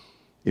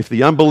if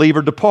the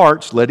unbeliever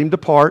departs, let him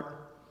depart.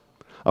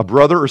 A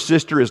brother or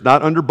sister is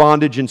not under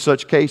bondage in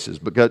such cases,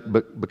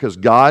 because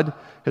God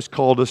has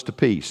called us to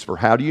peace. For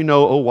how do you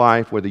know, O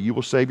wife, whether you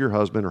will save your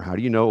husband, or how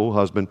do you know, O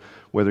husband,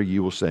 whether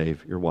you will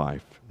save your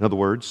wife? In other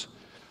words,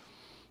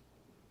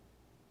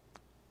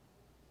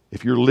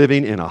 If you're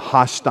living in a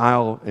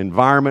hostile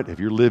environment, if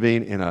you're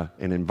living in an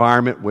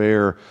environment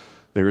where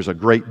there's a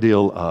great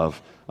deal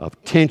of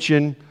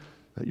tension,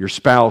 your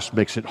spouse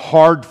makes it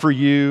hard for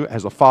you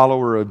as a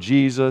follower of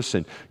Jesus,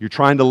 and you're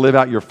trying to live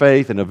out your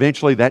faith, and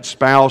eventually that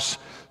spouse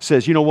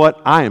says, you know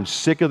what, I am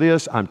sick of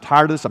this, I'm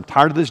tired of this, I'm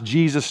tired of this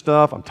Jesus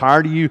stuff, I'm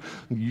tired of you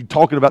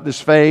talking about this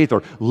faith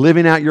or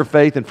living out your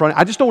faith in front of,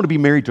 I just don't want to be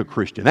married to a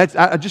Christian.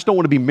 I just don't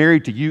want to be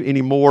married to you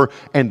anymore,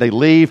 and they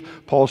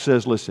leave. Paul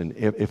says, listen,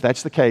 if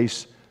that's the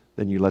case,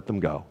 then you let them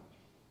go.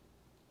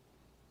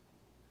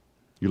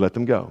 You let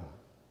them go.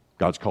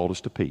 God's called us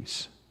to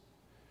peace.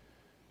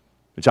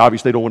 It's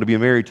obvious they don't want to be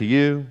married to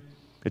you.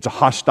 It's a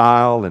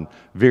hostile and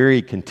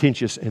very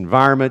contentious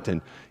environment,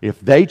 and if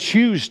they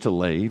choose to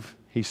leave,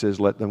 he says,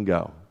 let them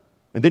go.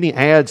 And then he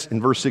adds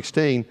in verse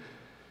 16,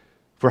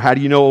 for how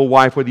do you know, O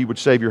wife, whether you would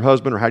save your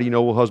husband, or how do you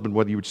know, O husband,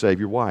 whether you would save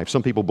your wife?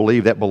 Some people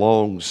believe that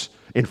belongs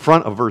in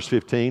front of verse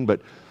 15,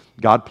 but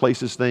God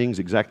places things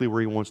exactly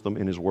where he wants them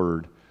in his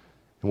word.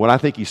 And what I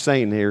think he's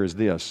saying there is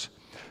this.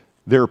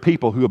 There are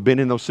people who have been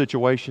in those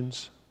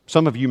situations.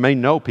 Some of you may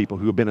know people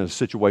who have been in a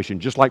situation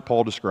just like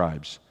Paul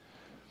describes.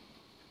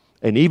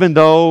 And even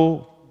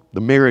though the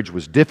marriage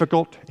was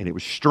difficult and it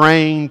was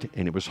strained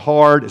and it was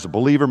hard as a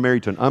believer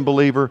married to an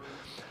unbeliever,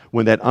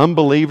 when that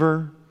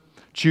unbeliever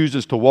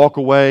chooses to walk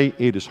away,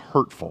 it is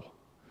hurtful.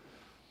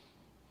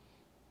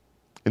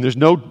 And there's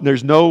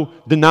no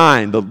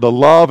denying the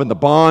love and the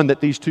bond that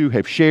these two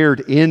have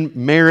shared in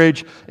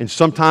marriage. And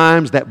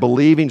sometimes that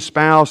believing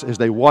spouse, as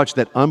they watch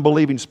that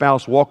unbelieving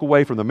spouse walk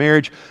away from the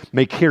marriage,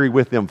 may carry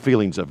with them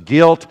feelings of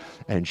guilt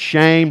and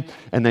shame.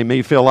 And they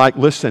may feel like,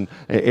 listen,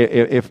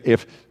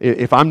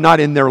 if I'm not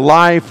in their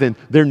life, then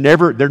they're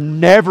never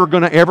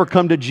going to ever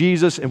come to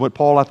Jesus. And what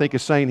Paul, I think,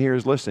 is saying here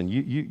is, listen,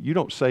 you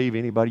don't save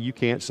anybody. You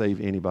can't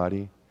save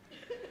anybody.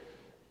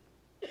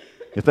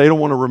 If they don't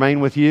want to remain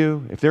with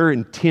you, if they're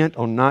intent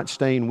on not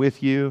staying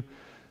with you,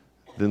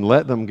 then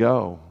let them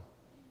go.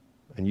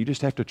 And you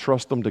just have to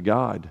trust them to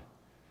God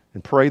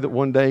and pray that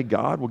one day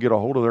God will get a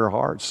hold of their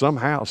heart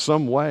somehow,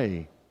 some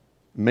way.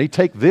 It may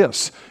take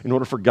this in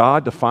order for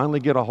God to finally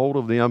get a hold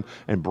of them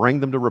and bring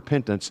them to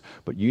repentance,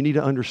 but you need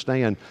to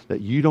understand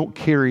that you don't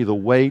carry the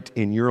weight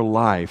in your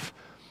life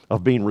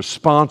of being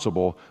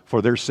responsible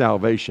for their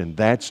salvation.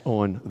 That's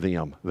on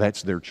them.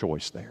 That's their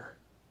choice there.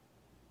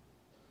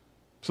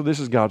 So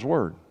this is God's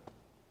Word.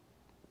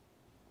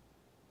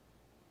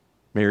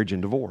 Marriage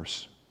and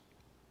divorce.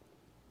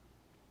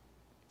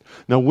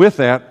 Now with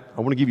that,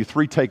 I want to give you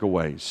 3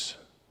 takeaways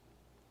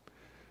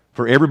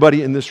for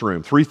everybody in this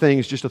room. 3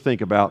 things just to think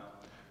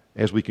about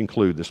as we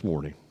conclude this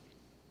morning.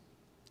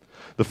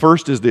 The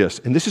first is this,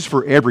 and this is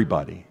for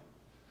everybody.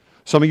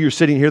 Some of you are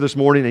sitting here this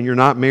morning and you're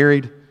not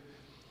married,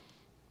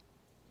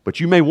 but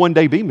you may one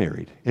day be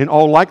married. In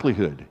all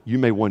likelihood, you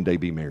may one day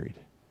be married.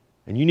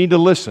 And you need to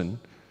listen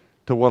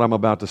to what I'm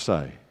about to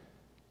say.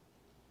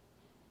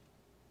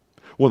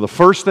 One of the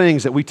first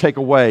things that we take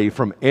away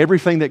from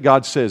everything that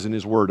God says in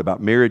His Word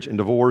about marriage and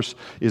divorce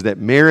is that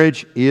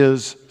marriage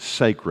is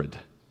sacred.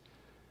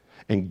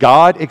 And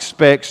God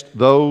expects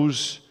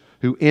those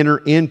who enter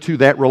into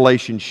that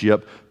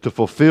relationship to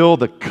fulfill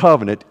the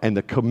covenant and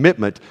the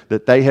commitment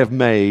that they have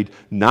made,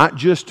 not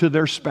just to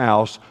their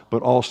spouse,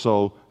 but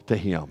also to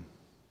Him.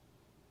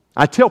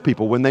 I tell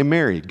people when they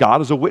marry, God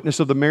is a witness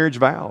of the marriage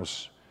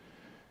vows.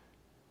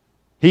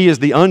 He is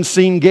the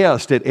unseen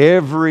guest at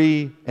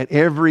every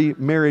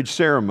marriage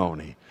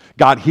ceremony.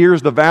 God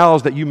hears the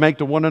vows that you make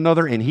to one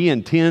another, and He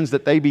intends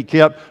that they be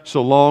kept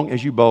so long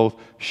as you both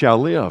shall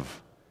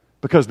live.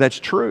 Because that's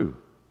true.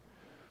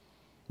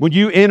 When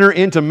you enter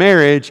into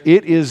marriage,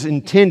 it is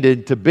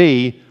intended to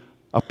be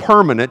a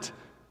permanent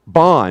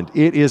bond.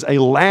 It is a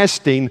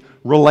lasting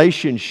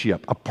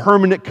relationship, a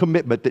permanent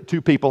commitment that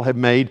 2 people have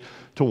made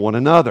to one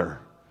another.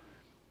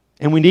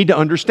 And we need to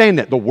understand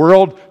that. The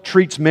world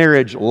treats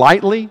marriage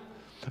lightly.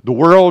 The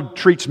world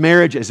treats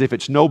marriage as if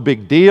it's no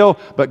big deal,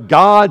 but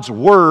God's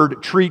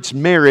Word treats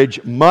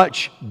marriage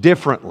much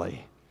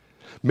differently.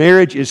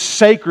 Marriage is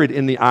sacred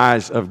in the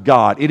eyes of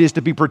God. It is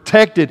to be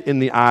protected in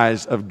the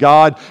eyes of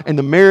God, and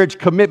the marriage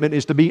commitment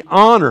is to be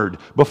honored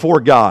before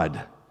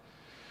God.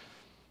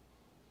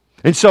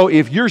 And so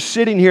if you're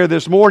sitting here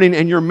this morning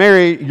and you're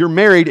married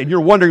and you're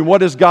wondering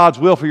what is God's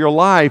will for your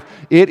life,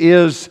 it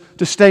is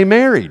to stay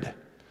married.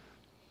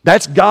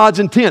 That's God's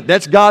intent.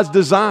 That's God's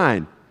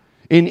design.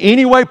 In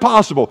any way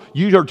possible,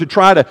 you are to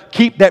try to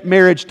keep that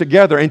marriage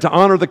together and to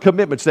honor the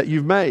commitments that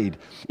you've made.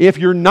 If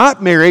you're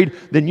not married,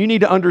 then you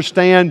need to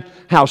understand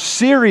how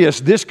serious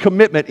this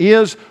commitment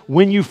is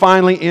when you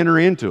finally enter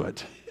into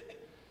it.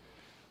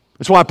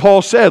 That's why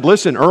Paul said,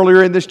 listen,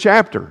 earlier in this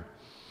chapter,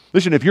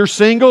 listen, if you're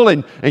single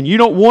and you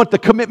don't want the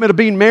commitment of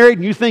being married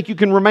and you think you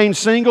can remain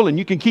single and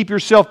you can keep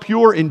yourself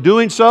pure in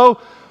doing so,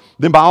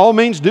 then by all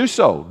means do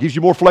so. It gives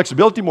you more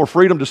flexibility, more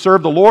freedom to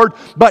serve the Lord.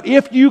 But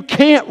if you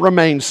can't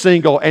remain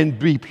single and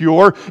be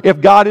pure,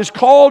 if God has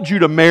called you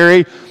to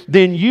marry,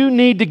 then you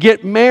need to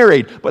get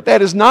married. But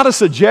that is not a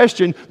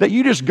suggestion that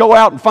you just go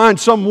out and find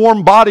some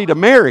warm body to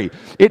marry.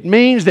 It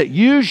means that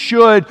you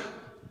should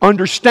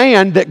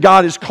understand that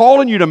God is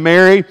calling you to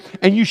marry,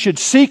 and you should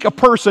seek a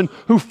person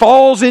who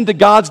falls into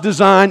God's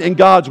design and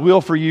God's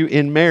will for you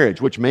in marriage,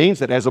 which means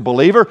that as a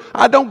believer,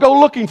 I don't go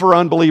looking for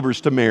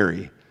unbelievers to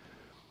marry.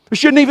 I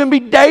shouldn't even be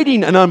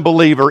dating an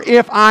unbeliever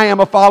if I am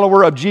a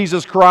follower of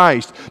Jesus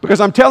Christ. Because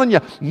I'm telling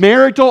you,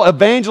 marital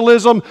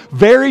evangelism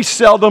very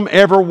seldom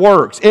ever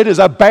works. It is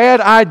a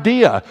bad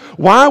idea.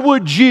 Why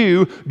would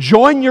you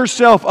join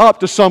yourself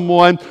up to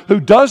someone who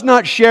does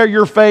not share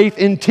your faith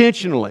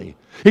intentionally?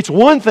 It's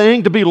one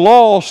thing to be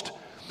lost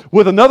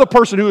with another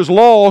person who is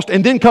lost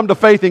and then come to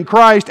faith in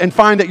Christ and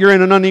find that you're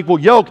in an unequal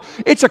yoke.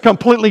 It's a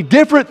completely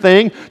different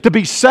thing to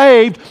be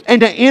saved and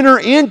to enter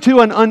into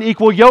an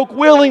unequal yoke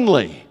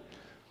willingly.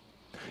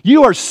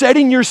 You are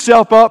setting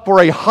yourself up for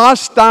a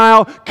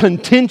hostile,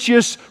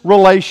 contentious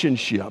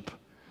relationship.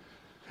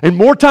 And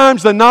more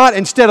times than not,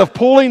 instead of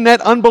pulling that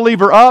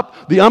unbeliever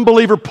up, the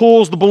unbeliever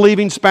pulls the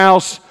believing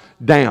spouse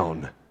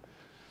down.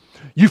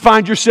 You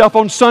find yourself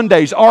on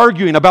Sundays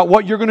arguing about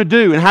what you're going to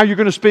do and how you're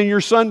going to spend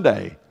your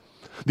Sunday.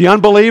 The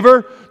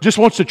unbeliever just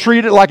wants to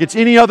treat it like it's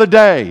any other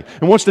day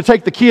and wants to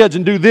take the kids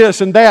and do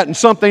this and that and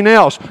something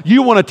else.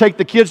 You want to take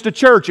the kids to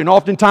church, and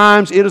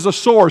oftentimes it is a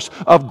source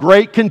of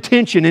great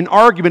contention and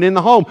argument in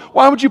the home.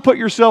 Why would you put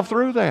yourself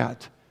through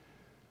that?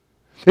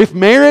 If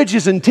marriage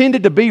is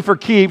intended to be for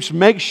keeps,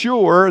 make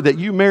sure that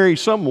you marry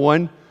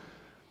someone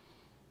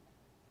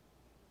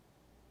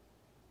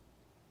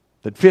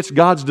that fits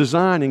God's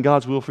design and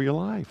God's will for your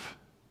life.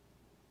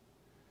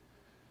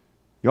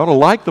 You ought to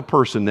like the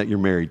person that you're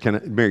married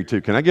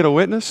to. Can I get a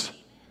witness?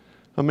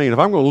 I mean, if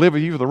I'm going to live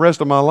with you for the rest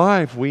of my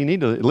life, we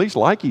need to at least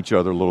like each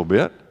other a little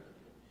bit.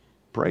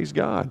 Praise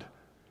God.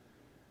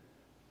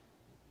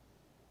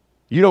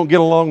 You don't get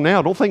along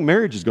now, don't think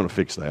marriage is going to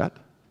fix that.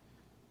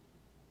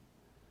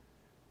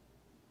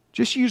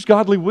 Just use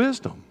godly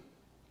wisdom.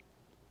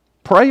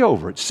 Pray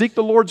over it. Seek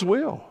the Lord's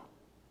will.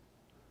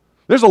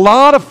 There's a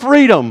lot of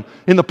freedom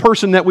in the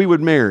person that we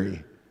would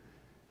marry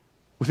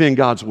within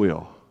God's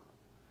will.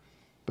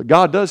 But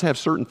God does have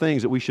certain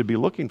things that we should be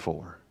looking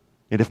for.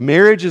 And if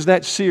marriage is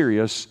that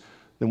serious,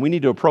 then we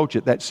need to approach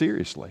it that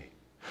seriously.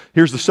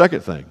 Here's the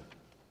second thing.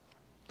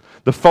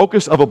 The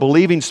focus of a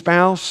believing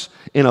spouse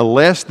in a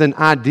less than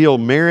ideal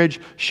marriage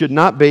should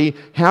not be,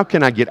 how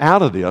can I get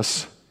out of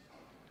this?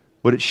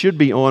 But it should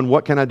be on,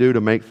 what can I do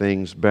to make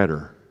things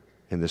better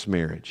in this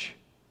marriage?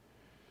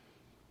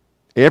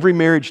 Every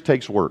marriage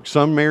takes work.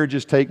 Some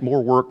marriages take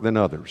more work than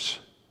others.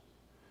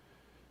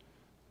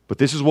 But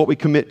this is what we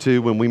commit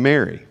to when we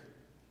marry.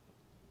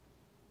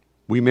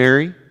 We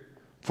marry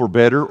for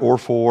better or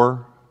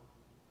for...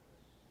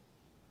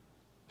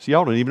 See,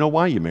 y'all don't even know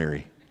why you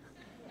marry.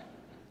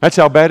 That's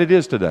how bad it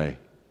is today.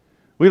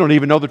 We don't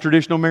even know the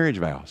traditional marriage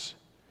vows.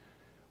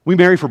 We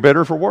marry for better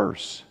or for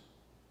worse.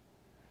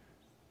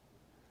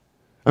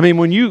 I mean,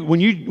 when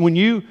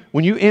you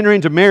enter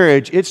into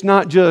marriage, it's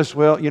not just,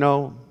 well, you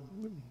know,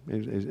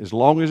 as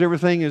long as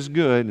everything is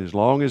good, as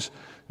long as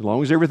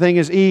everything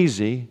is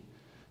easy,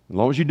 as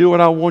long as you do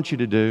what I want you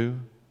to do,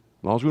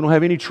 as long as we don't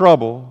have any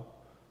trouble,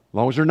 as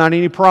long as there are not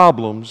any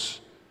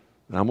problems,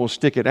 and I'm going to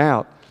stick it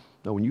out.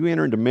 Now, when you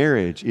enter into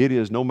marriage, it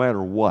is no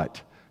matter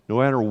what,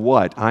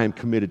 I am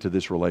committed to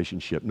this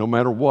relationship. No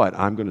matter what,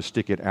 I'm going to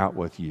stick it out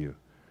with you.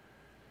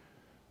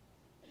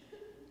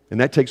 And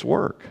that takes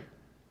work.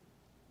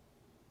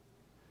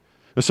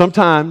 Now,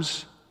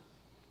 sometimes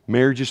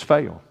marriages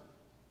fail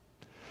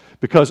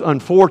because,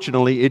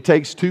 unfortunately, it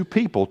takes two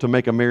people to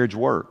make a marriage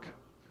work.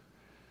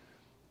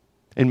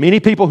 And many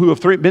people who have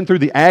been through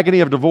the agony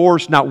of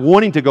divorce, not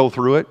wanting to go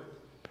through it,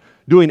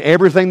 doing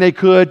everything they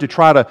could to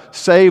try to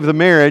save the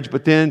marriage,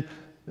 but then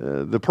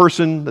the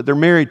person that they're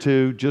married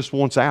to just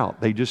wants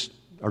out. They just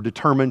are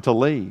determined to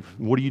leave.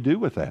 And what do you do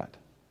with that?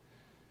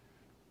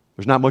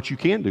 There's not much you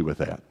can do with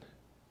that.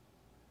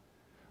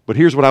 But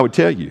here's what I would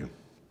tell you.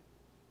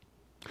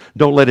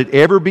 Don't let it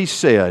ever be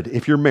said,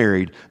 if you're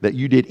married, that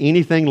you did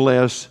anything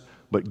less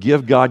but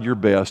give God your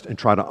best and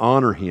try to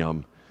honor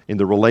Him in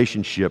the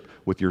relationship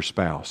with your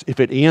spouse. If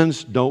it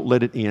ends, don't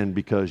let it end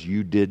because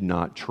you did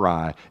not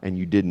try and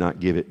you did not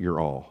give it your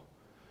all.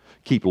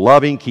 Keep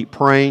loving, keep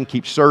praying,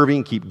 keep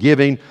serving, keep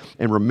giving,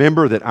 and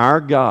remember that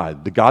our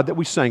God, the God that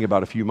we sang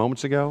about a few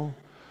moments ago,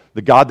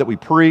 the God that we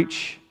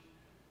preach,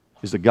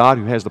 is the God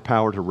who has the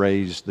power to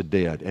raise the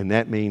dead, and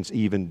that means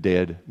even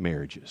dead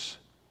marriages.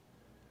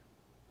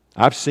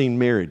 I've seen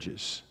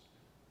marriages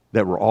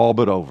that were all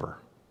but over,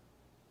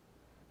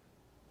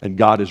 and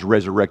God has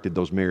resurrected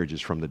those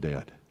marriages from the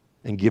dead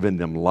and given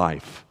them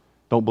life.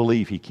 Don't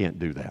believe He can't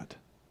do that.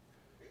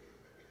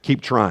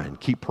 Keep trying,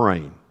 keep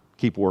praying,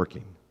 keep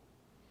working.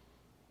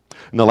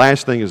 And the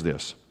last thing is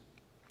this.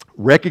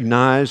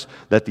 Recognize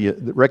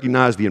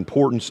the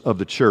importance of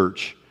the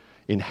church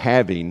in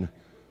having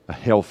a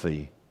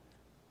healthy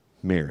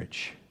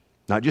marriage.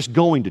 Not just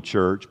going to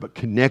church, but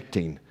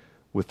connecting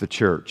with the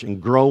church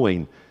and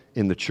growing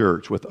in the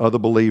church with other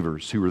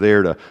believers who are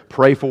there to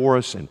pray for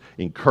us and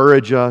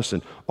encourage us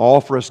and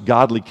offer us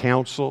godly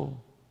counsel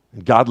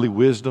and godly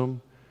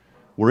wisdom.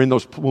 When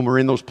we're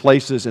in those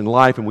places in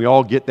life and we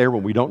all get there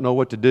when we don't know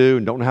what to do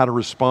and don't know how to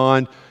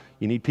respond,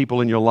 You need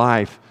people in your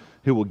life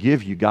who will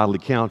give you godly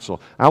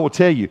counsel. I will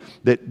tell you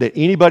that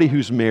anybody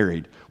who's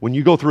married, when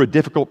you go through a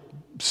difficult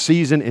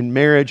season in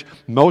marriage,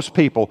 most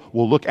people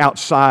will look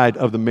outside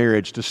of the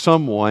marriage to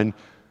someone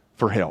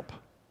for help.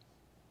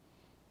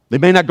 They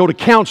may not go to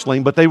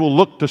counseling, but they will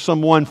look to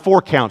someone for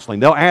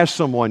counseling. They'll ask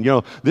someone,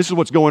 this is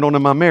what's going on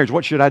in my marriage.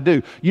 What should I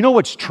do? You know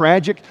what's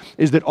tragic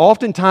is that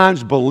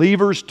oftentimes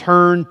believers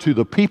turn to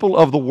the people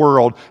of the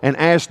world and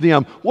ask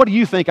them, what do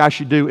you think I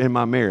should do in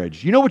my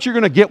marriage? You know what you're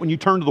going to get when you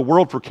turn to the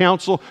world for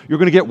counsel? You're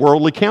going to get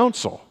worldly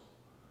counsel.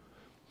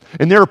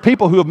 And there are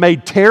people who have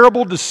made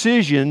terrible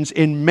decisions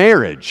in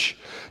marriage,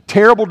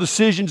 terrible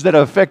decisions that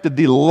have affected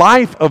the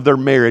life of their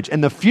marriage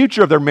and the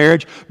future of their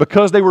marriage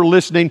because they were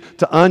listening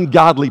to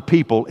ungodly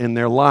people in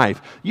their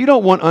life. You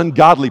don't want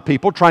ungodly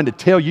people trying to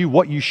tell you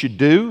what you should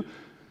do.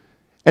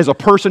 As a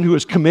person who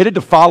is committed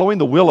to following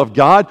the will of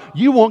God,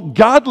 you want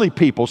godly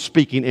people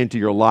speaking into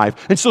your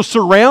life. And so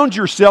surround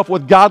yourself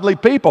with godly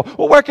people.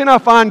 Well, where can I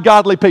find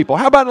godly people?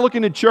 How about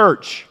looking at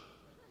church?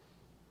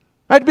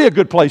 That'd be a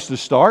good place to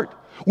start.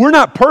 We're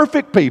not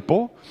perfect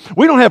people.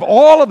 We don't have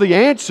all of the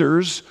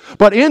answers,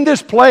 but in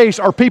this place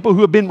are people who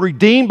have been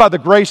redeemed by the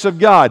grace of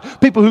God,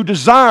 people who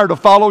desire to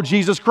follow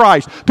Jesus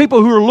Christ, people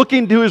who are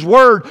looking to His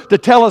Word to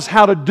tell us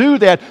how to do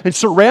that. And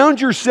surround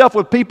yourself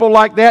with people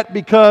like that,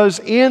 because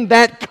in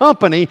that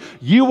company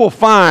you will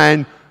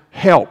find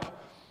help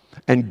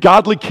and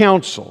godly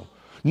counsel,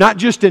 not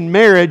just in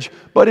marriage,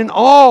 but in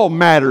all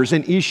matters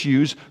and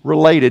issues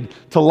related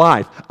to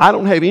life. I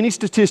don't have any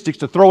statistics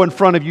to throw in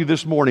front of you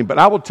this morning, but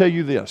I will tell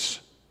you this.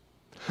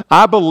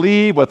 I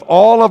believe with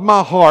all of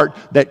my heart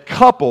that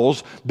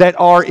couples that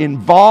are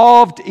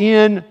involved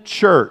in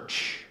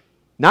church,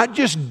 not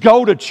just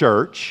go to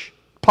church,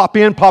 pop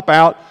in, pop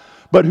out,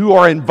 but who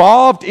are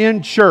involved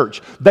in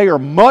church, they are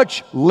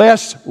much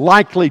less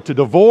likely to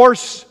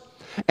divorce,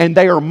 and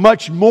they are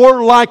much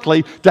more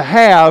likely to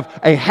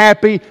have a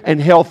happy and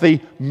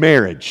healthy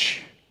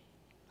marriage.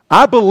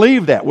 I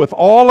believe that with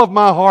all of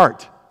my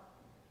heart.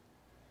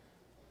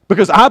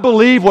 Because I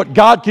believe what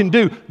God can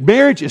do.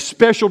 Marriage is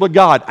special to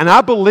God. And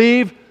I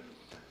believe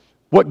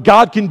what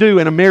God can do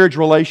in a marriage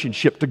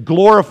relationship to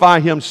glorify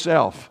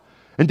Himself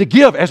and to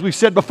give, as we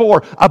said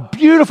before, a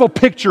beautiful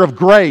picture of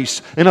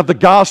grace and of the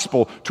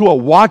gospel to a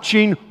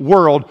watching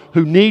world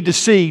who need to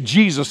see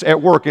Jesus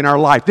at work in our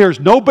life. There's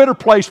no better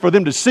place for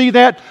them to see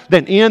that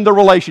than in the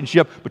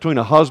relationship between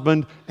a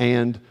husband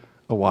and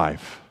a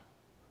wife.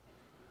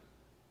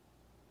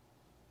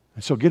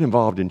 And so get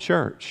involved in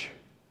church.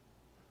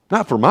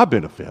 Not for my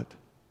benefit,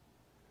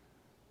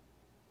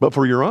 but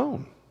for your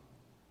own.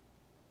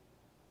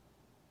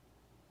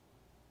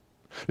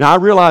 Now, I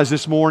realize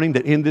this morning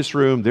that in this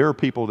room there are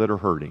people that are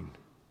hurting.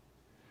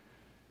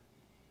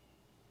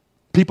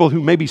 People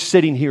who may be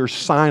sitting here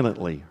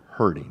silently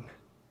hurting.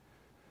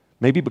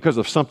 Maybe because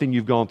of something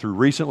you've gone through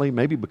recently,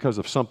 maybe because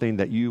of something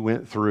that you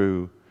went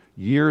through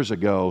years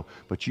ago,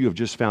 but you have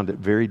just found it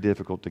very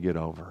difficult to get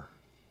over.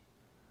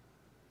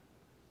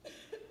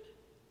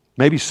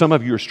 Maybe some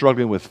of you are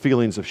struggling with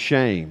feelings of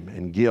shame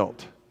and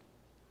guilt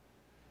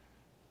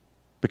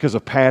because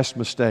of past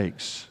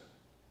mistakes,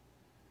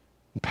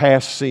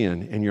 past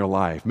sin in your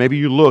life. Maybe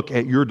you look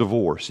at your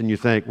divorce and you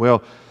think,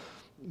 well,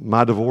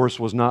 my divorce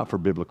was not for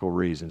biblical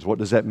reasons. What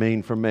does that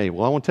mean for me?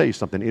 Well, I want to tell you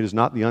something. It is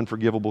not the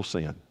unforgivable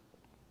sin.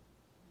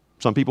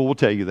 Some people will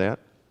tell you that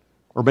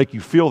or make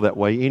you feel that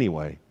way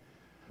anyway,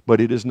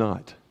 but it is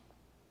not.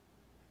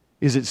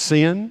 Is it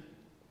sin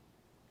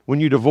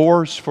when you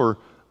divorce for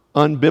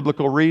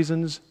unbiblical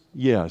reasons?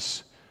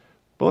 Yes.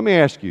 But let me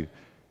ask you,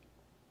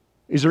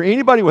 is there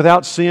anybody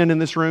without sin in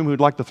this room who'd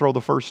like to throw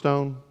the first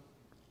stone?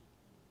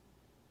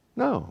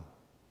 No.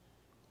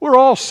 We're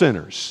all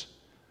sinners.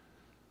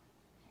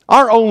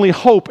 Our only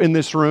hope in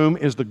this room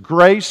is the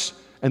grace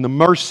and the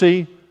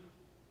mercy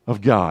of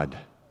God.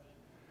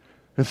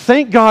 And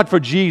thank God for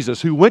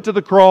Jesus, who went to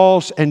the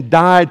cross and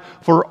died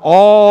for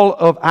all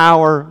of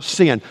our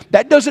sin.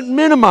 That doesn't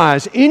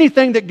minimize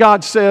anything that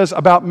God says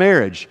about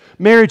marriage.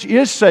 Marriage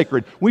is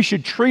sacred. We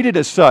should treat it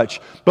as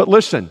such. But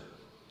listen,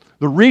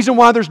 the reason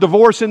why there's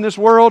divorce in this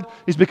world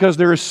is because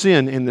there is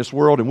sin in this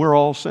world, and we're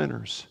all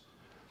sinners.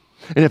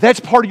 And if that's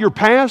part of your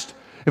past,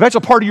 if that's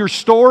a part of your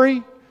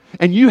story,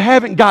 and you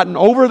haven't gotten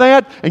over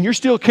that, and you're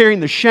still carrying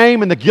the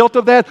shame and the guilt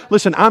of that,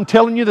 listen, I'm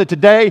telling you that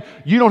today,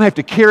 you don't have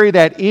to carry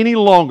that any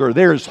longer.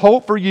 There is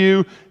hope for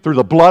you through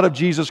the blood of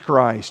Jesus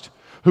Christ,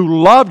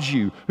 who loved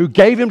you, who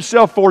gave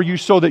Himself for you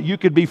so that you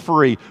could be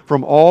free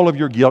from all of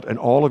your guilt and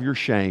all of your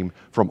shame,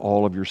 from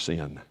all of your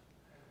sin.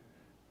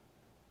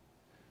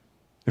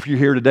 If you're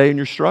here today and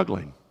you're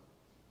struggling,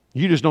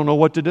 you just don't know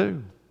what to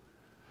do.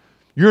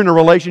 You're in a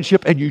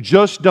relationship and you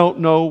just don't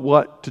know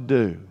what to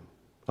do.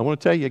 I want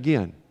to tell you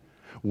again,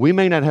 we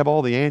may not have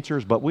all the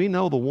answers, but we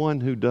know the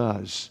one who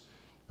does.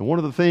 And one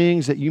of the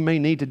things that you may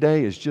need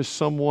today is just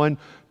someone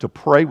to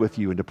pray with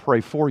you and to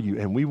pray for you.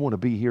 And we want to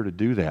be here to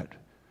do that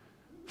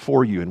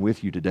for you and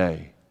with you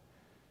today.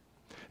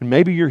 And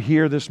maybe you're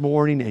here this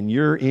morning and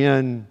you're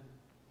in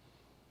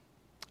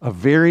a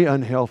very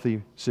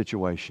unhealthy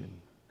situation.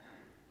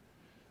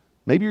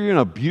 Maybe you're in an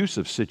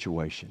abusive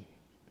situation.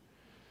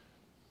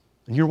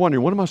 And you're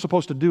wondering, what am I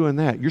supposed to do in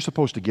that? You're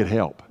supposed to get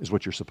help, is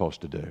what you're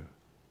supposed to do.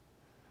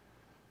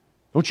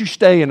 Don't you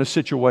stay in a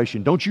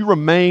situation. Don't you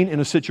remain in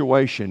a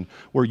situation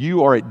where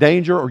you are at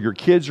danger or your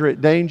kids are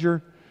at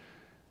danger.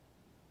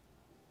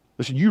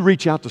 Listen, you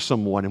reach out to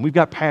someone, and we've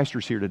got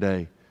pastors here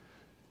today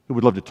who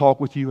would love to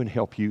talk with you and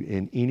help you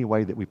in any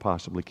way that we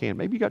possibly can.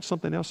 Maybe you got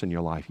something else in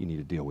your life you need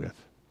to deal with.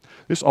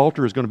 This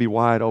altar is going to be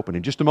wide open.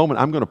 In just a moment,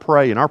 I'm going to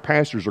pray, and our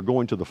pastors are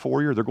going to the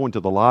foyer. They're going to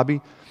the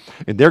lobby,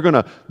 and they're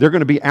going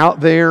to be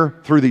out there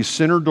through these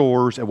center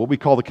doors at what we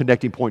call the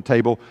connecting point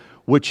table,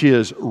 which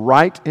is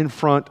right in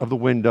front of the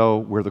window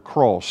where the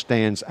cross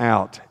stands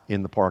out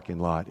in the parking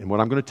lot. And what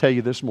I'm going to tell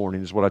you this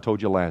morning is what I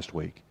told you last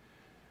week.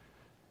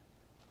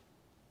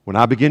 When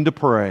I begin to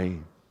pray,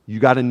 you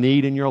got a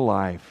need in your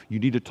life, you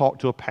need to talk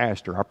to a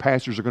pastor. Our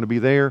pastors are going to be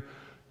there.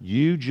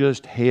 You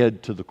just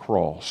head to the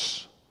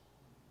cross.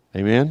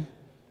 Amen?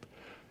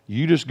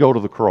 You just go to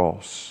the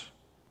cross,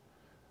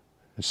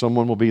 and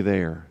someone will be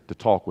there to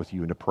talk with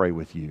you and to pray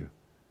with you.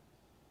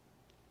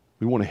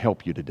 We want to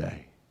help you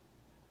today.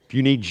 If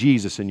you need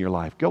Jesus in your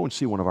life, go and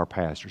see one of our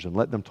pastors and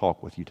let them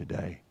talk with you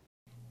today.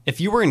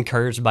 If you were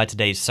encouraged by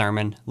today's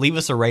sermon, leave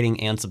us a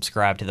rating and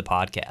subscribe to the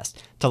podcast.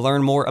 To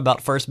learn more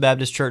about First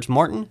Baptist Church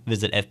Martin,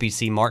 visit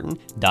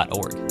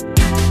fbcmartin.org.